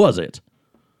movie was it?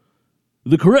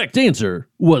 The correct answer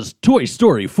was Toy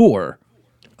Story 4.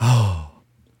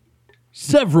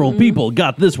 Several people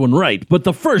got this one right, but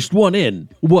the first one in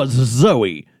was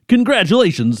Zoe.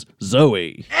 Congratulations,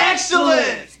 Zoe.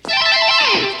 Excellent!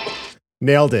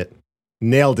 Nailed it.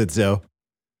 Nailed it, Zoe.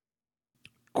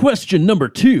 Question number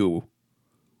 2.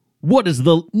 What is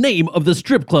the name of the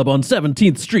strip club on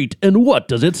 17th Street, and what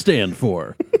does it stand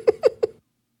for?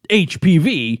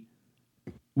 HPV,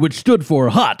 which stood for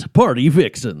Hot Party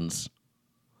Vixens.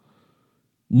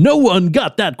 No one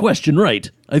got that question right.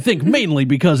 I think mainly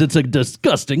because it's a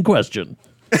disgusting question.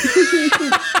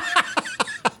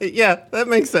 Yeah, that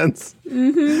makes sense.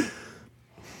 Mm-hmm.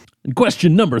 And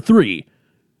question number 3.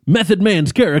 Method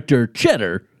Man's character,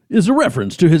 Cheddar, is a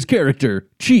reference to his character,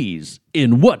 Cheese,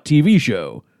 in what TV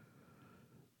show?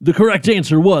 The correct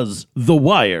answer was The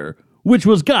Wire, which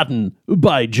was gotten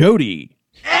by Jody.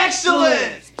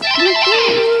 Excellent!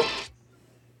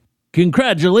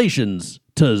 Congratulations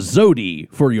to Zodi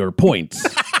for your points.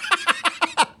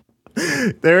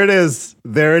 There it is.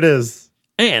 There it is.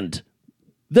 And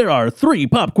there are 3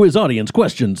 Pop Quiz audience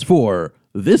questions for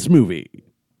this movie.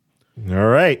 All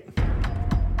right.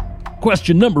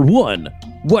 Question number 1.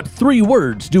 What 3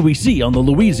 words do we see on the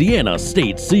Louisiana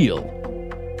State Seal?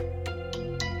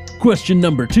 Question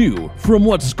number 2. From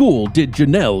what school did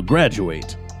Janelle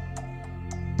graduate?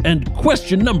 And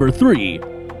question number 3.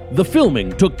 The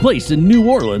filming took place in New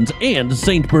Orleans and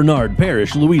St. Bernard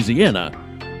Parish, Louisiana.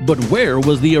 But where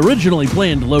was the originally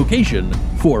planned location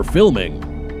for filming?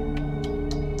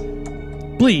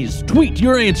 Please tweet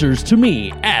your answers to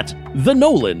me at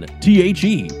TheNolin,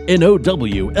 TheNowlin,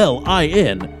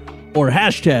 or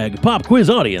hashtag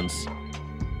PopQuizAudience.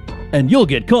 And you'll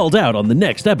get called out on the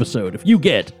next episode if you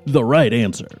get the right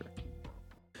answer.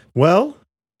 Well,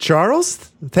 Charles,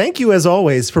 thank you as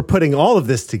always for putting all of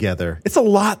this together. It's a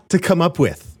lot to come up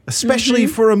with, especially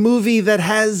for a movie that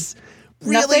has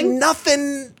really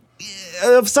nothing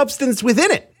of substance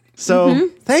within it. So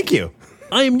thank you.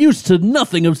 I am used to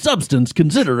nothing of substance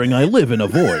considering I live in a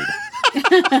void.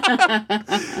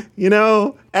 You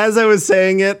know, as I was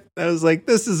saying it, I was like,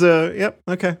 this is yep,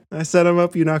 okay. I set him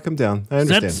up, you knock him down. I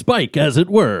understand. Set spike, as it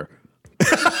were.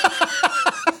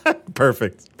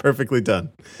 Perfect. Perfectly done.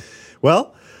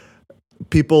 Well,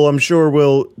 people I'm sure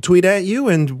will tweet at you,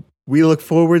 and we look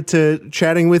forward to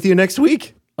chatting with you next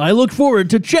week. I look forward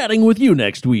to chatting with you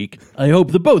next week. I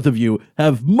hope the both of you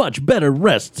have much better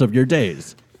rests of your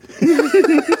days.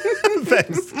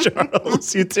 Thanks,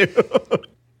 Charles. You too.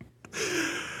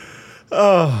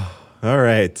 Oh, all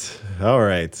right. All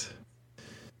right.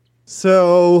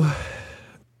 So,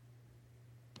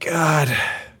 God.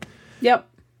 Yep.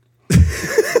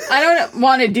 I don't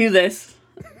want to do this.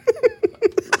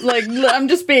 Like, I'm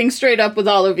just being straight up with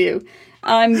all of you.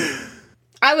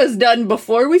 I was done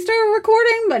before we started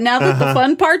recording, but now that the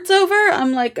fun part's over,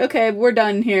 I'm like, okay, we're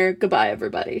done here. Goodbye,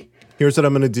 everybody. Here's what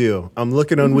I'm going to do. I'm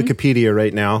looking on Wikipedia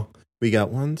right now. We got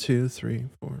 1, 2, 3,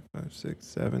 4, 5,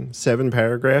 6, 7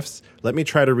 paragraphs. Let me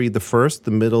try to read the first,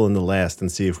 the middle, and the last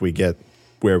and see if we get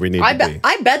where we need to be.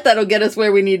 I bet that'll get us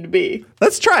where we need to be.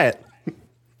 Let's try it.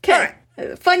 Okay.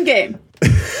 Fun game.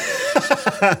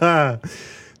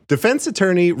 Defense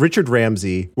attorney Richard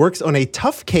Ramsey works on a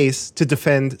tough case to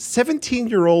defend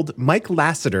 17-year-old Mike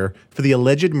Lassiter for the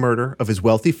alleged murder of his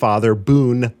wealthy father,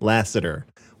 Boone Lassiter.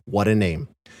 What a name.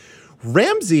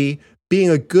 Ramsey, being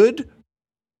a good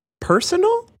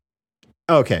personal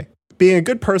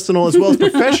as well as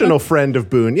professional friend of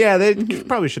Boone. Yeah, they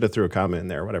probably should have threw a comment in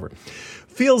there, whatever.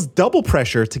 Feels double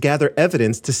pressure to gather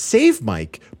evidence to save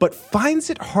Mike, but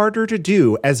finds it harder to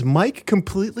do as Mike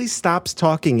completely stops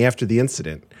talking after the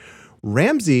incident.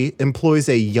 Ramsey employs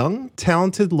a young,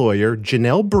 talented lawyer,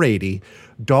 Janelle Brady,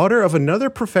 daughter of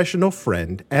another professional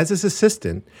friend, as his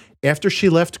assistant after she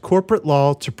left corporate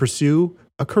law to pursue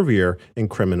a career in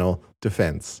criminal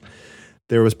defense.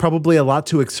 There was probably a lot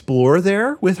to explore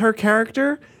there with her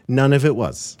character. None of it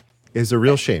was. It's a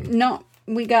real shame. No,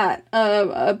 we got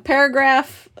a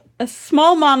paragraph, a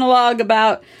small monologue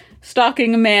about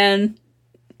stalking a man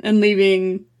and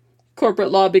leaving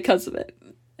corporate law because of it.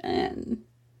 And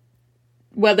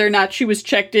whether or not she was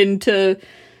checked into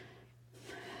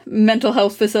mental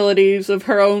health facilities of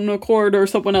her own accord or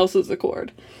someone else's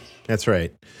accord. That's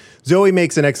right. Zoe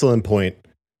makes an excellent point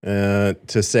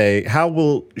to say, how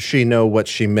will she know what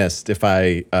she missed if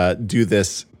I do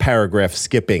this paragraph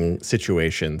skipping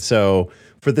situation? So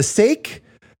for the sake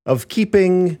of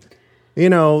keeping,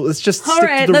 let's just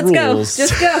stick to the rules.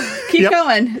 Just go. Keep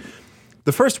going.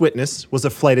 The first witness was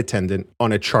a flight attendant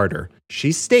on a charter.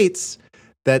 She states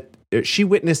that she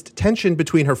witnessed tension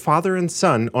between her father and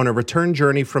son on a return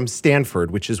journey from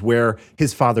Stanford, which is where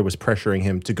his father was pressuring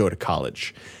him to go to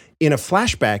college. In a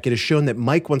flashback, it is shown that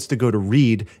Mike wants to go to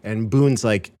Reed, and Boone's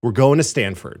like, we're going to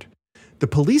Stanford. The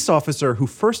police officer who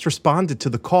first responded to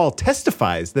the call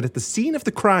testifies that at the scene of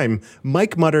the crime,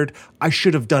 Mike muttered, "I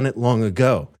should have done it long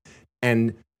ago."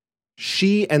 And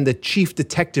she and the chief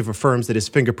detective affirms that his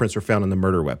fingerprints were found on the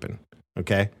murder weapon.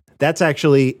 Okay? That's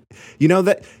actually, you know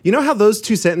how those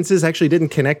two sentences actually didn't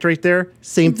connect right there?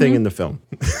 Same thing in the film.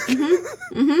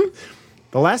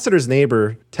 The Lassiter's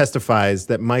neighbor testifies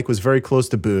that Mike was very close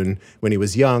to Boone when he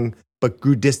was young, but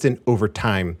grew distant over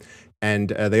time. And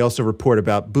they also report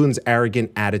about Boone's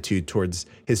arrogant attitude towards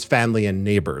his family and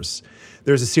neighbors.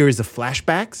 There's a series of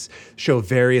flashbacks, show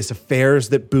various affairs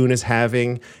that Boone is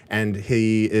having, and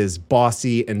he is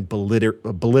bossy and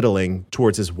belittling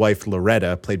towards his wife,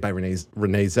 Loretta, played by Renee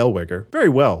Zellweger.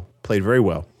 Played very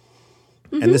well.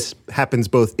 And this happens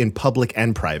both in public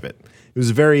and private.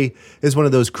 It's one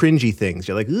of those cringy things.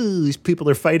 You're like, ooh, these people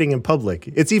are fighting in public.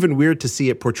 It's even weird to see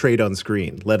it portrayed on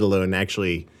screen, let alone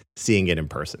actually seeing it in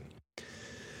person.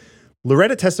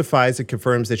 Loretta testifies and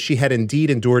confirms that she had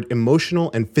indeed endured emotional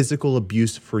and physical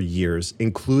abuse for years,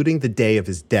 including the day of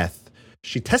his death.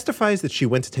 She testifies that she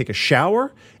went to take a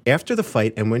shower after the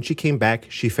fight, and when she came back,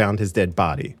 she found his dead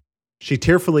body. She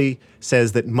tearfully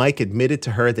says that Mike admitted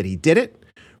to her that he did it.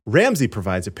 Ramsey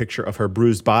provides a picture of her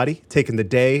bruised body, taken the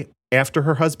day after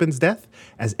her husband's death,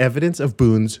 as evidence of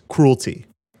Boone's cruelty.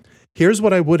 Here's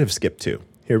what I would have skipped to.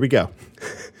 Here we go.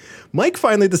 Mike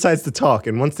finally decides to talk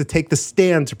and wants to take the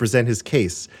stand to present his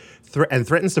case, and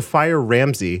threatens to fire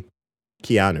Ramsey,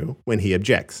 Keanu, when he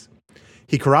objects.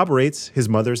 He corroborates his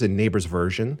mother's and neighbor's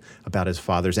version about his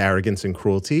father's arrogance and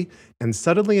cruelty, and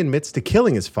suddenly admits to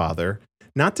killing his father,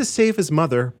 not to save his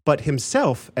mother, but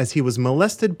himself, as he was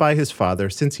molested by his father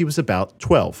since he was about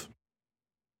 12.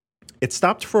 It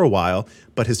stopped for a while,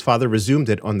 but his father resumed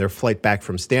it on their flight back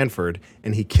from Stanford,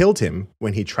 and he killed him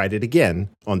when he tried it again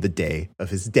on the day of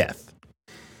his death.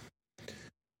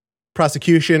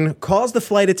 Prosecution calls the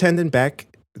flight attendant back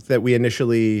that we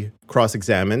initially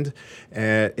cross-examined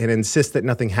and insists that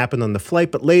nothing happened on the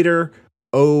flight, but later,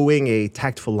 owing a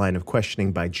tactful line of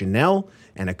questioning by Janelle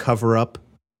and to cover up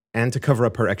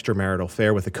her extramarital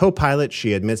affair with a co-pilot,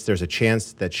 she admits there's a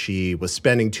chance that she was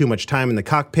spending too much time in the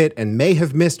cockpit and may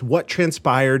have missed what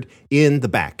transpired in the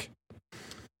back.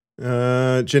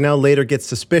 Janelle later gets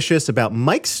suspicious about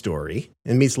Mike's story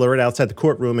and meets Loretta outside the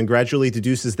courtroom and gradually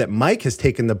deduces that Mike has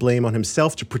taken the blame on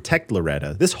himself to protect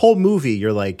Loretta. This whole movie,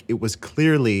 you're like, it was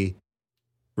clearly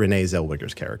Renee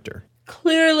Zellweger's character.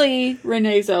 Clearly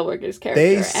Renee Zellweger's character.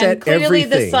 They set and clearly everything.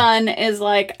 The son is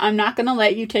like, I'm not going to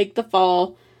let you take the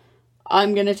fall.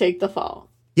 I'm going to take the fall.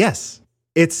 Yes.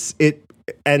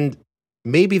 And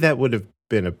maybe that would have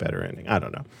been a better ending. I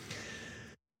don't know.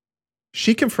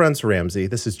 She confronts Ramsey,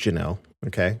 this is Janelle,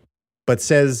 okay, but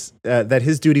says that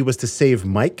his duty was to save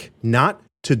Mike, not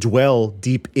to dwell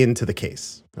deep into the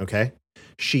case, okay?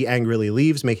 She angrily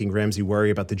leaves, making Ramsey worry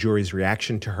about the jury's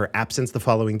reaction to her absence the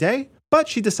following day, but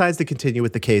she decides to continue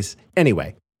with the case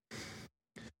anyway.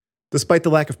 Despite the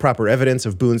lack of proper evidence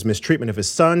of Boone's mistreatment of his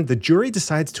son, the jury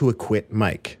decides to acquit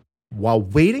Mike. While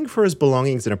waiting for his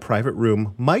belongings in a private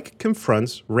room, Mike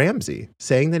confronts Ramsey,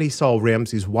 saying that he saw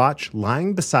Ramsey's watch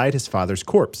lying beside his father's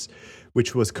corpse,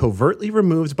 which was covertly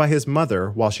removed by his mother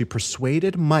while she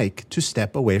persuaded Mike to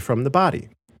step away from the body.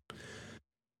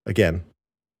 Again,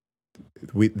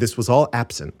 this was all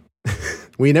absent.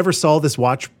 We never saw this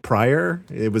watch prior.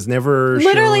 It was never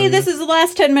Literally, shown. This is the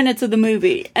last 10 minutes of the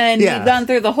movie. And we've gone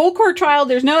through the whole court trial.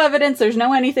 There's no evidence. There's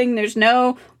no anything.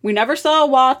 We never saw a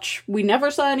watch. We never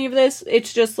saw any of this.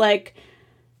 It's just like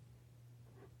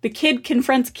the kid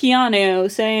confronts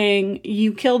Keanu saying,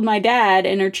 you killed my dad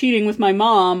and are cheating with my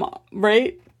mom,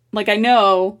 right? Like, I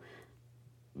know,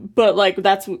 but like,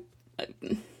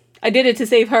 I did it to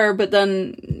save her, but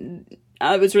then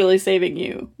I was really saving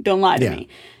you. Don't lie to Yeah. me.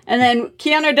 And then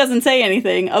Keanu doesn't say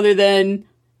anything other than,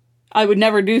 I would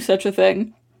never do such a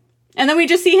thing. And then we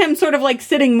just see him sort of like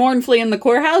sitting mournfully in the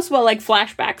courthouse while like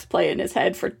flashbacks play in his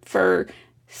head for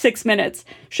 6 minutes,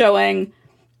 showing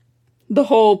the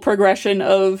whole progression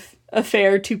of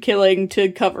affair to killing to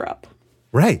cover up.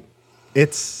 Right.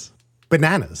 It's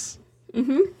bananas.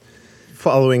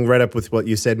 Following right up with what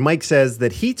you said, Mike says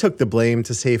that he took the blame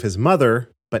to save his mother,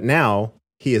 but now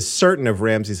he is certain of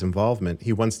Ramsey's involvement.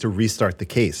 He wants to restart the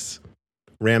case.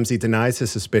 Ramsey denies his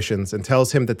suspicions and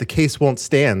tells him that the case won't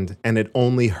stand and it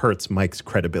only hurts Mike's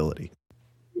credibility.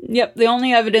 Yep, the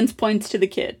only evidence points to the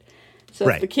kid. So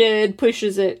Right. if the kid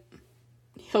pushes it,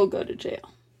 he'll go to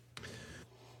jail.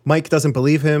 Mike doesn't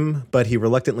believe him, but he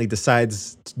reluctantly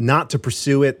decides not to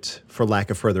pursue it for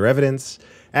lack of further evidence.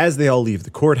 As they all leave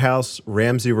the courthouse,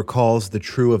 Ramsey recalls the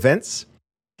true events.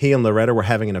 He and Loretta were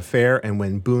having an affair, and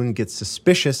when Boone gets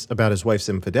suspicious about his wife's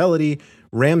infidelity,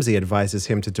 Ramsey advises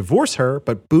him to divorce her,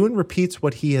 but Boone repeats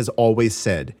what he has always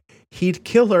said. He'd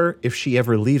kill her if she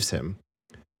ever leaves him.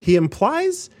 He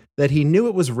implies that he knew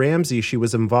it was Ramsey she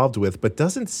was involved with, but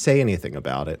doesn't say anything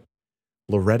about it.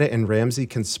 Loretta and Ramsey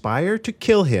conspire to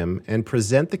kill him and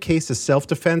present the case as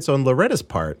self-defense on Loretta's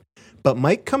part, but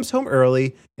Mike comes home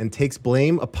early and takes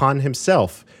blame upon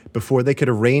himself before they could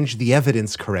arrange the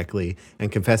evidence correctly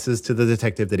and confesses to the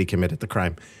detective that he committed the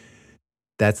crime.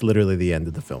 That's literally the end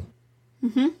of the film.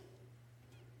 And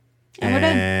we're done.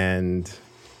 And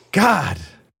God,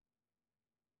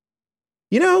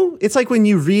 you know, it's like when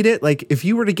you read it, like if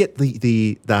you were to get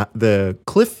the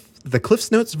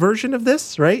Cliff's Notes version of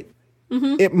this, right?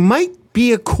 It might be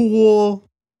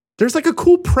there's like a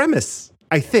cool premise,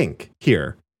 I think,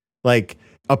 here. Like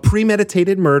a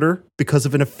premeditated murder because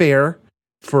of an affair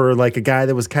for like a guy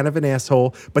that was kind of an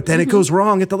asshole, but then it goes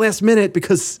wrong at the last minute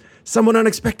because someone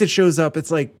unexpected shows up.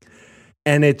 It's like,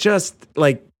 and it just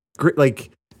like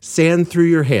sand through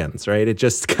your hands, right? It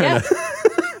just kind of,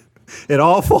 it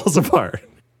all falls apart.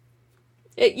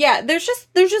 There's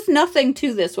just nothing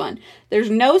to this one. There's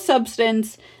no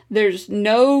substance. There's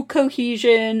no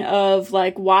cohesion of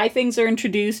like why things are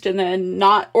introduced and then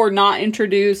not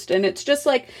introduced. And it's just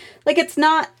like it's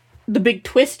not the big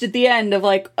twist at the end of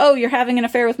like, oh, you're having an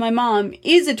affair with my mom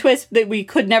is a twist that we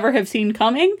could never have seen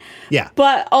coming. Yeah.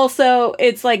 But also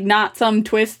it's like not some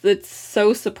twist that's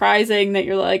so surprising that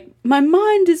you're like, my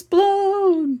mind is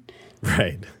blown.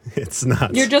 Right. It's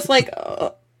not. You're just like,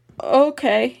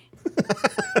 okay.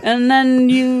 And then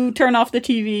you turn off the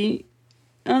TV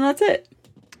and that's it.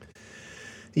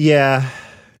 Yeah.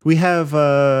 We have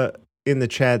in the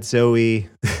chat, Zoe,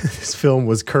 this film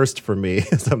was cursed for me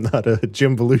as I'm not a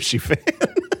Jim Belushi fan.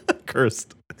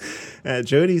 Cursed.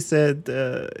 Jody said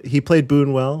he played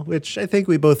Boone well, which I think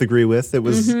we both agree with. It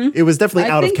was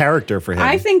definitely out of character for him.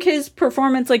 I think his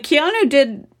performance, like Keanu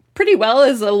did pretty well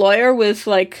as a lawyer with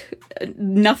like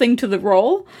nothing to the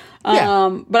role.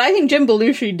 But I think Jim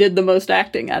Belushi did the most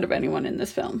acting out of anyone in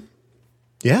this film.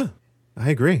 Yeah, I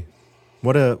agree.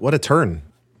 What a turn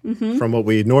from what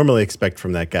we normally expect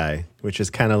from that guy, which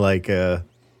is kind of like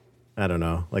I don't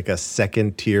know, like a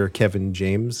second tier Kevin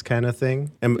James kind of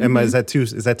thing. Is that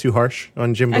too harsh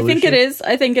on Jim Belushi? I think it is.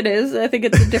 I think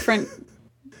it's a different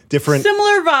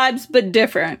similar vibes, but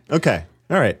different. Okay.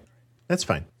 All right. That's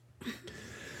fine.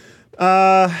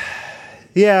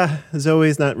 Yeah,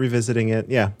 Zoe's not revisiting it.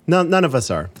 Yeah. None of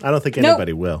us are. I don't think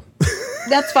anybody will.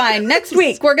 That's fine. Next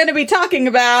week we're going to be talking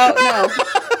about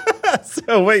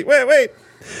So wait.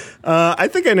 I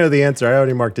think I know the answer. I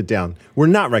already marked it down. We're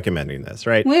not recommending this,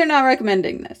 right? We're not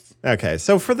recommending this. Okay.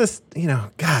 So for this,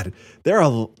 God,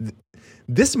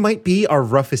 this might be our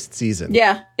roughest season.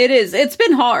 Yeah, it is. It's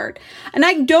been hard. And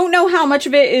I don't know how much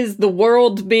of it is the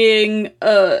world being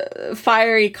a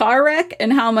fiery car wreck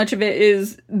and how much of it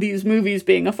is these movies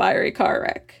being a fiery car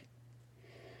wreck.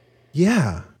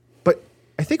 Yeah. But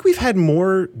I think we've had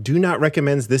more do not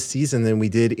recommends this season than we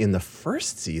did in the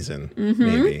first season,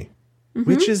 maybe.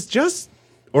 Which is just,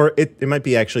 or it might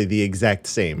be actually the exact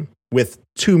same with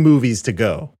 2 movies to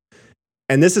go.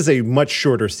 And this is a much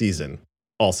shorter season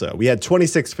also. We had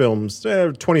 26 films,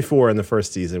 24 in the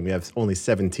first season. We have only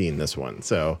 17 this one.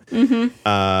 So,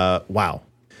 wow.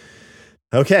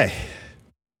 Okay.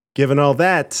 Given all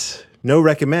that, no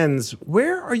recommends,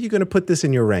 where are you going to put this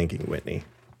in your ranking, Whitney?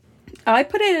 I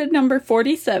put it at number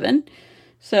 47.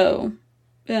 So,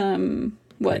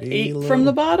 what, Pretty 8 low. from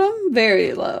the bottom?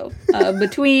 Very low.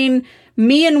 Between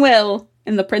me and Will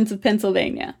and The Prince of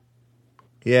Pennsylvania.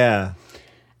 Yeah.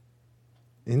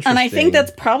 Interesting. And I think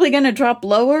that's probably going to drop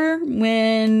lower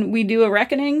when we do a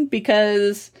reckoning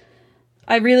because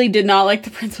I really did not like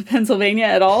The Prince of Pennsylvania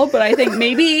at all. But I think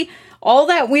maybe all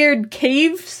that weird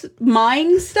caves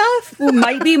mine stuff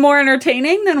might be more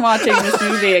entertaining than watching this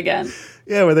movie again.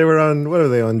 Yeah, where they were on, what were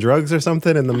they, on drugs or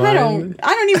something in the mine?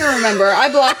 I don't even remember. I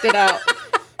blocked it out.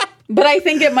 But I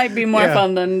think it might be more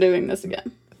fun than doing this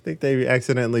again. I think they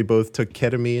accidentally both took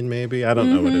ketamine, maybe. I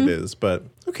don't know what it is, but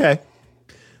okay.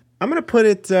 I'm going to put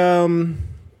it, I'm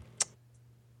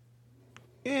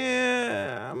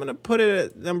going to put it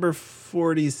at number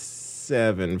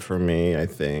 47 for me, I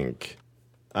think.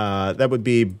 That would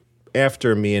be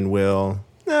after Me and Will.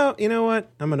 No, you know what?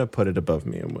 I'm going to put it above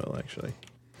Me and Will, actually.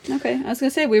 Okay, I was going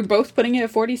to say, we were both putting it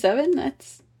at 47.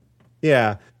 That's...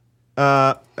 Yeah.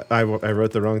 I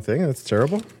wrote the wrong thing. That's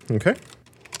terrible. Okay.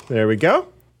 There we go.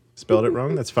 Spelled it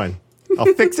wrong. That's fine.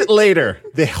 I'll fix it later.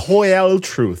 The royal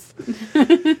truth.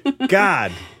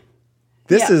 God.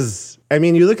 This is, I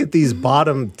mean, you look at these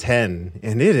bottom 10,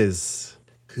 and it is...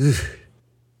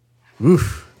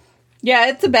 Oof. Yeah,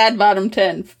 it's a bad bottom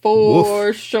 10,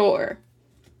 for sure.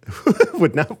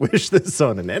 Would not wish this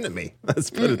on an enemy.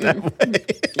 Let's put it that way.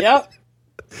 Yep.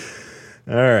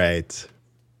 All right.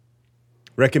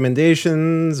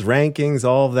 Recommendations, rankings,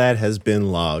 all of that has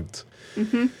been logged.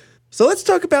 So let's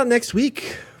talk about next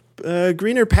week.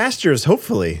 Greener pastures,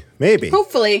 hopefully. Maybe.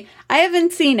 Hopefully. I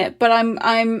haven't seen it, but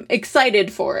I'm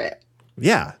excited for it.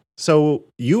 Yeah. So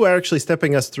you are actually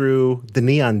stepping us through The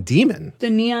Neon Demon. The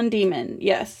Neon Demon,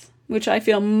 yes. Which I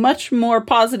feel much more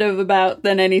positive about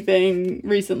than anything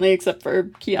recently, except for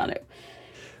Keanu.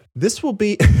 This will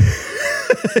be...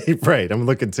 Right. I'm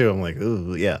looking too. I'm like,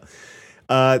 ooh, yeah.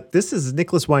 This is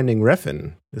Nicholas Winding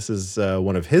Refn. This is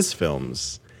one of his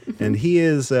films. And he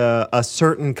is a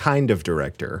certain kind of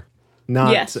director.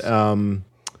 Not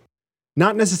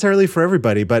not necessarily for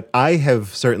everybody, but I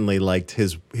have certainly liked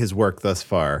his work thus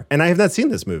far. And I have not seen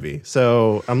this movie,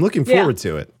 so I'm looking forward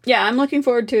to it. Yeah, I'm looking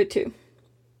forward to it too.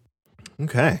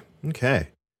 Okay.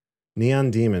 Neon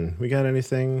Demon. We got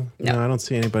anything? No, I don't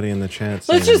see anybody in the chat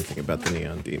saying anything about the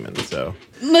Neon Demon, so...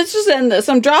 Let's just end this.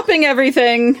 I'm dropping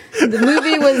everything. The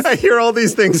movie was... I hear all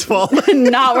these things fall.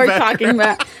 Not worth talking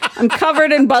about. I'm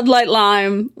covered in Bud Light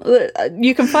Lime.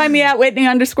 You can find me at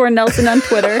Whitney_Nelson on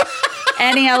Twitter.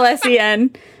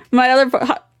 NELSEN. My other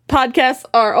podcasts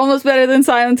are Almost Better Than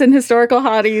Silence and Historical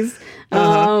Hotties.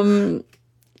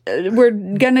 We're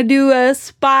going to do a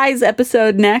Spies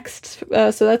episode next.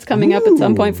 So that's coming up at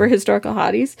some point for Historical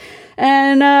Hotties.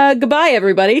 And goodbye,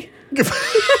 everybody.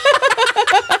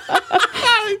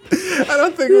 I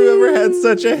don't think we've ever had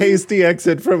such a hasty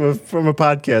exit from a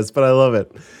podcast, but I love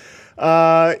it.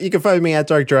 You can find me at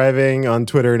Dark Driving on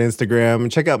Twitter and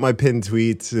Instagram. Check out my pinned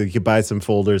tweets. You can buy some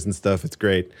folders and stuff. It's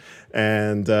great.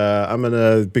 And I'm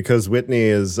gonna, because Whitney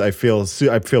is, I feel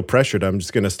pressured. I'm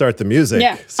just gonna start the music.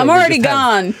 Yeah, so I'm already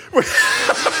gone.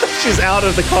 She's out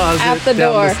of the closet, out the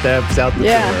down door, the steps, out the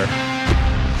door.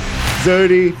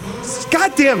 Zodi,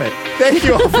 God damn it! Thank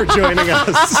you all for joining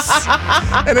us.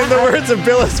 And in the words of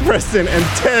Bill S. Preston and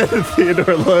Ted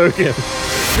Theodore Logan,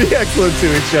 be excellent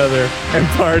to each other and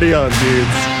party on,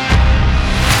 dudes.